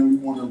 amen, we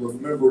want to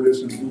remember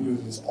this and do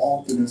this as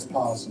often as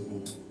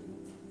possible.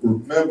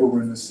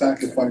 Remembering the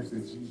sacrifice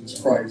that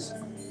Jesus Christ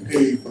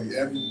paid for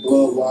every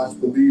blood-washed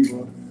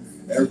believer,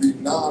 every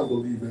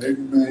non-believer,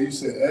 every man. He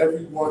said,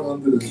 everyone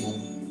under and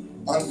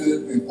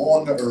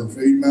on the earth,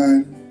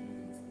 amen.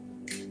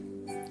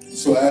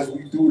 So as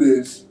we do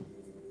this,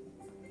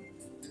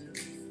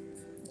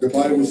 the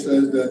Bible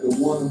says that the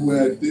one who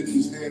had dipped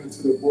his hand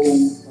into the bowl,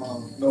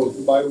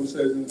 the Bible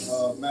says in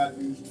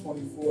Matthew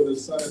 24, the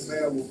Son of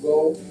Man will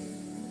go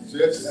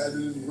just as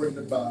it is written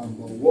about him.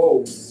 But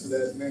woe to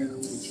that man who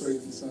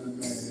betrayed the Son of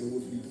Man. It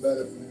would be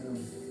better for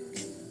him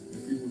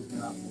if he was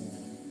not born.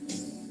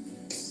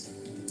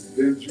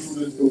 Then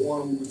Judas, the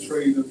one who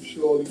betrayed him,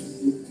 surely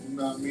you do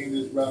not mean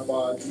this,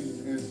 Rabbi.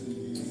 Jesus answered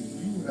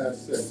you have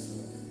said so.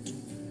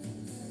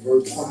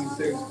 Verse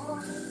 26,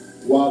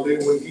 while they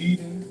were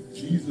eating,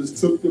 Jesus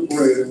took the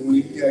bread, and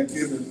when he had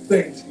given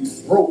thanks, he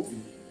broke it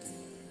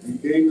and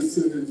gave it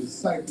to the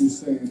disciples,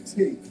 saying,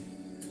 take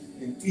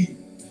and eat,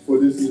 for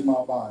this is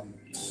my body.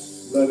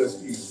 Let us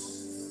eat.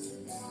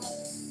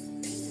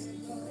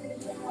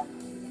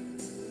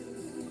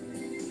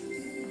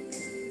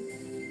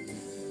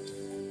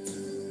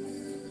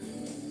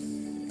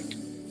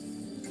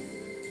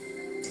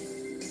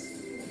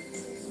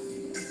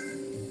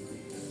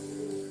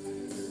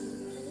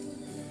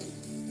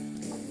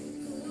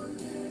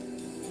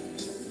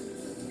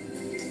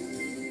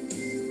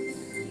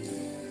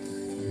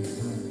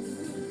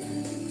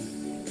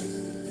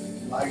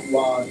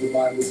 Likewise, the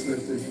Bible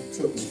says that he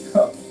took a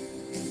cup,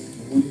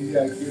 and when he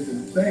had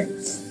given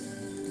thanks,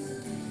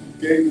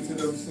 he gave it to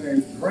them,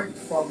 saying, drink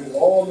from it,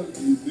 all of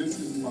you. This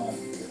is my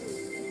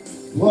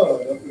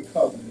blood of the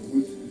covenant,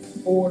 which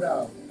is poured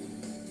out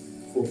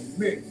for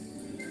many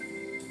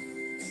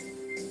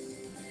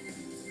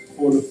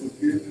for the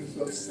forgiveness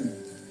of sin.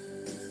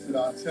 Did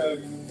I tell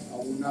you I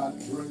will not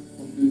drink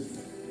from this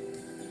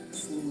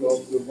fruit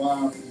of the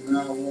vine from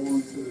now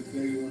on to the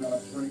day when I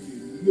drink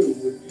it new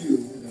with you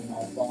in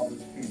my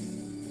Father's kingdom?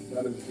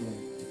 Let us drink.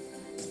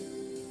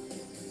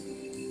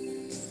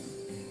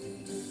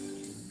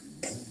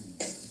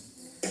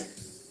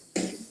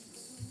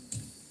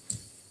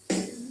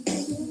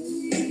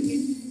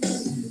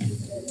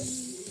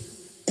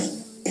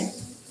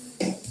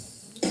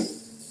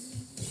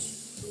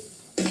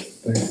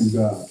 Thank you,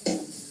 God.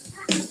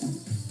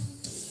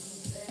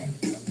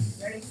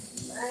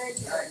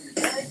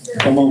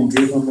 Come on,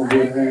 give him a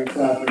good hand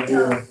clap in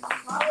here.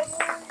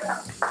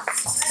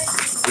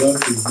 Bless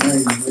his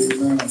name,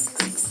 amen.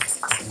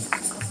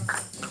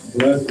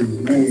 Bless his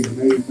name,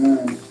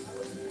 amen.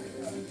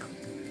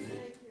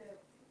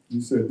 He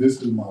said,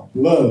 this is my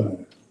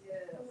blood.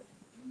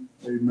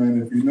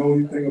 Amen. If you know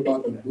anything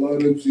about the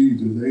blood of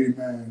Jesus,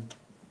 amen.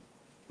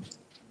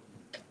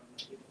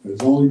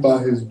 It's only by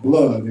his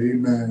blood,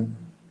 amen,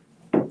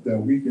 that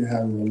we can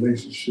have a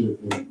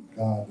relationship with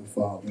God the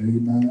Father,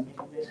 amen.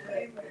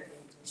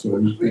 So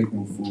we thank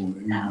him for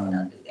it,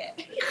 amen.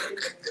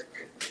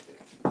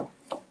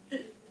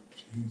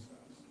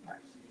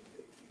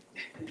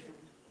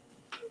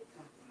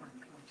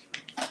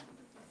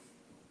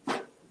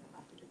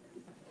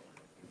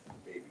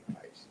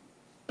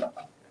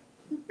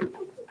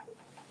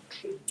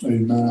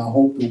 Amen. I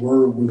hope the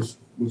word was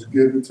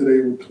given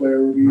today with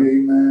clarity,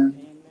 amen.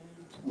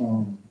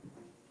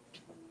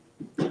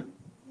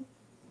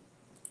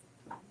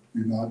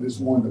 I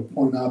just wanted to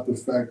point out the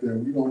fact that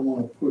we don't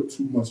want to put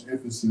too much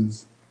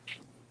emphasis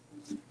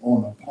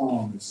on the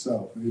palm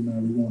itself.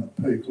 Amen. We want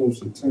to pay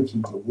close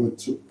attention to what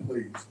took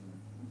place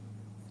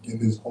in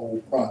this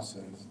whole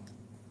process,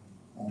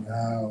 on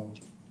how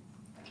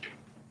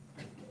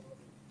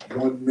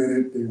 1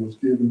 minute they was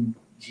giving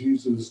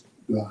Jesus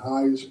the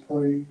highest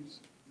praise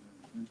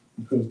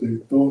because they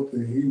thought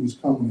that he was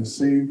coming to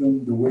save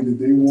them the way that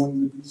they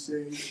wanted to be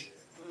saved.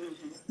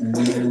 And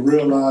when they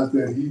realized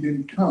that he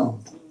didn't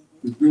come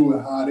to do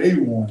it how they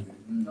want it.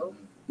 Nope.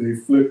 They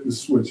flip the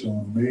switch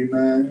on them.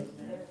 Amen.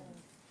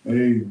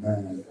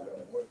 Amen.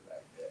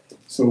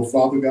 So,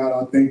 Father God,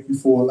 I thank you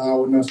for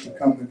allowing us to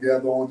come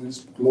together on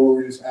this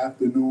glorious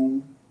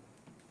afternoon.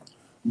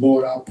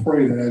 Lord, I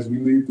pray that as we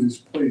leave this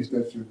place,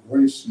 that your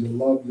grace, your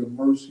love, your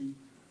mercy,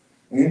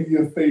 and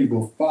your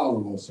favor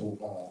follow us, oh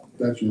God.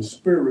 That your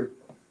spirit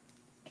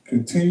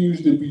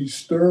continues to be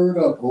stirred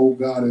up, oh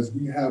God, as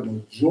we have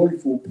a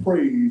joyful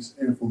praise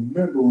and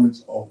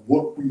remembrance of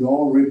what we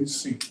already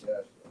see.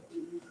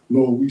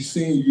 Lord, we've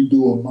seen you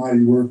do a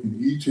mighty work in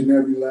each and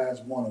every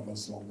last one of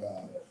us, oh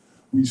God.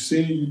 We've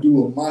seen you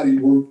do a mighty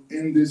work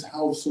in this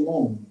house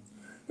alone.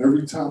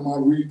 Every time I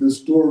read the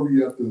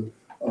story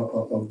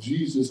of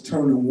Jesus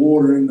turning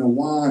water into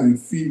wine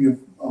and feeding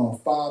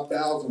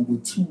 5,000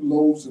 with 2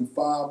 loaves and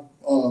 5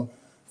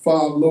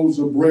 loaves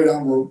of bread,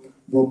 I'm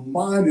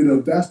reminded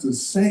of that's the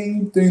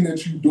same thing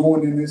that you're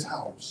doing in this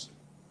house.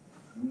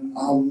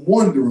 I'm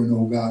wondering,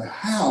 oh God,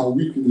 how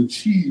we can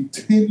achieve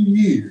 10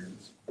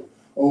 years,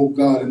 oh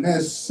God, and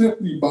that's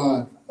simply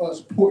by us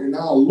putting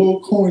our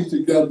little coins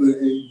together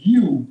and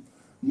you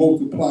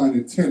multiplying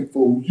it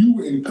tenfold,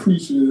 you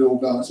increasing it, oh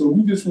God. So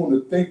we just want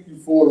to thank you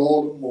for it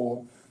all the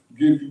more,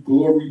 give you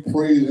glory,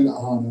 praise, and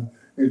honor,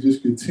 and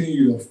just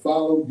continue to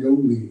follow your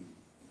lead.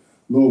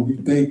 Lord, we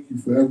thank you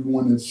for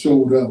everyone that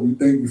showed up. We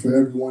thank you for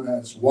everyone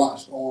that's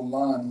watched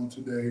online on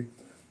today.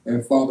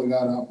 And Father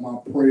God, my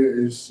prayer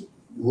is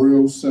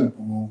real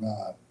simple, oh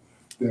God,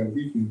 that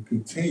we can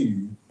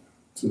continue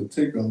to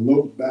take a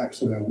look back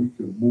so that we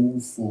can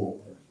move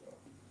forward,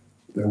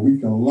 that we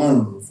can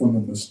learn from the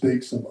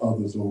mistakes of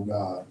others, oh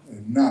God,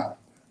 and not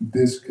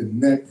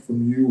disconnect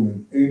from you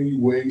in any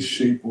way,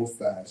 shape, or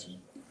fashion.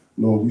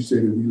 Lord, we say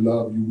that we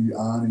love you, we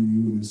honor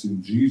you, and it's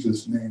in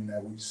Jesus' name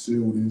that we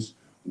seal this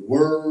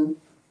word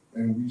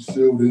and we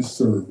seal this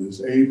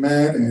service.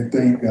 Amen, and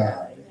thank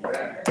God.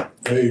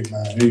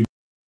 Amen. Amen.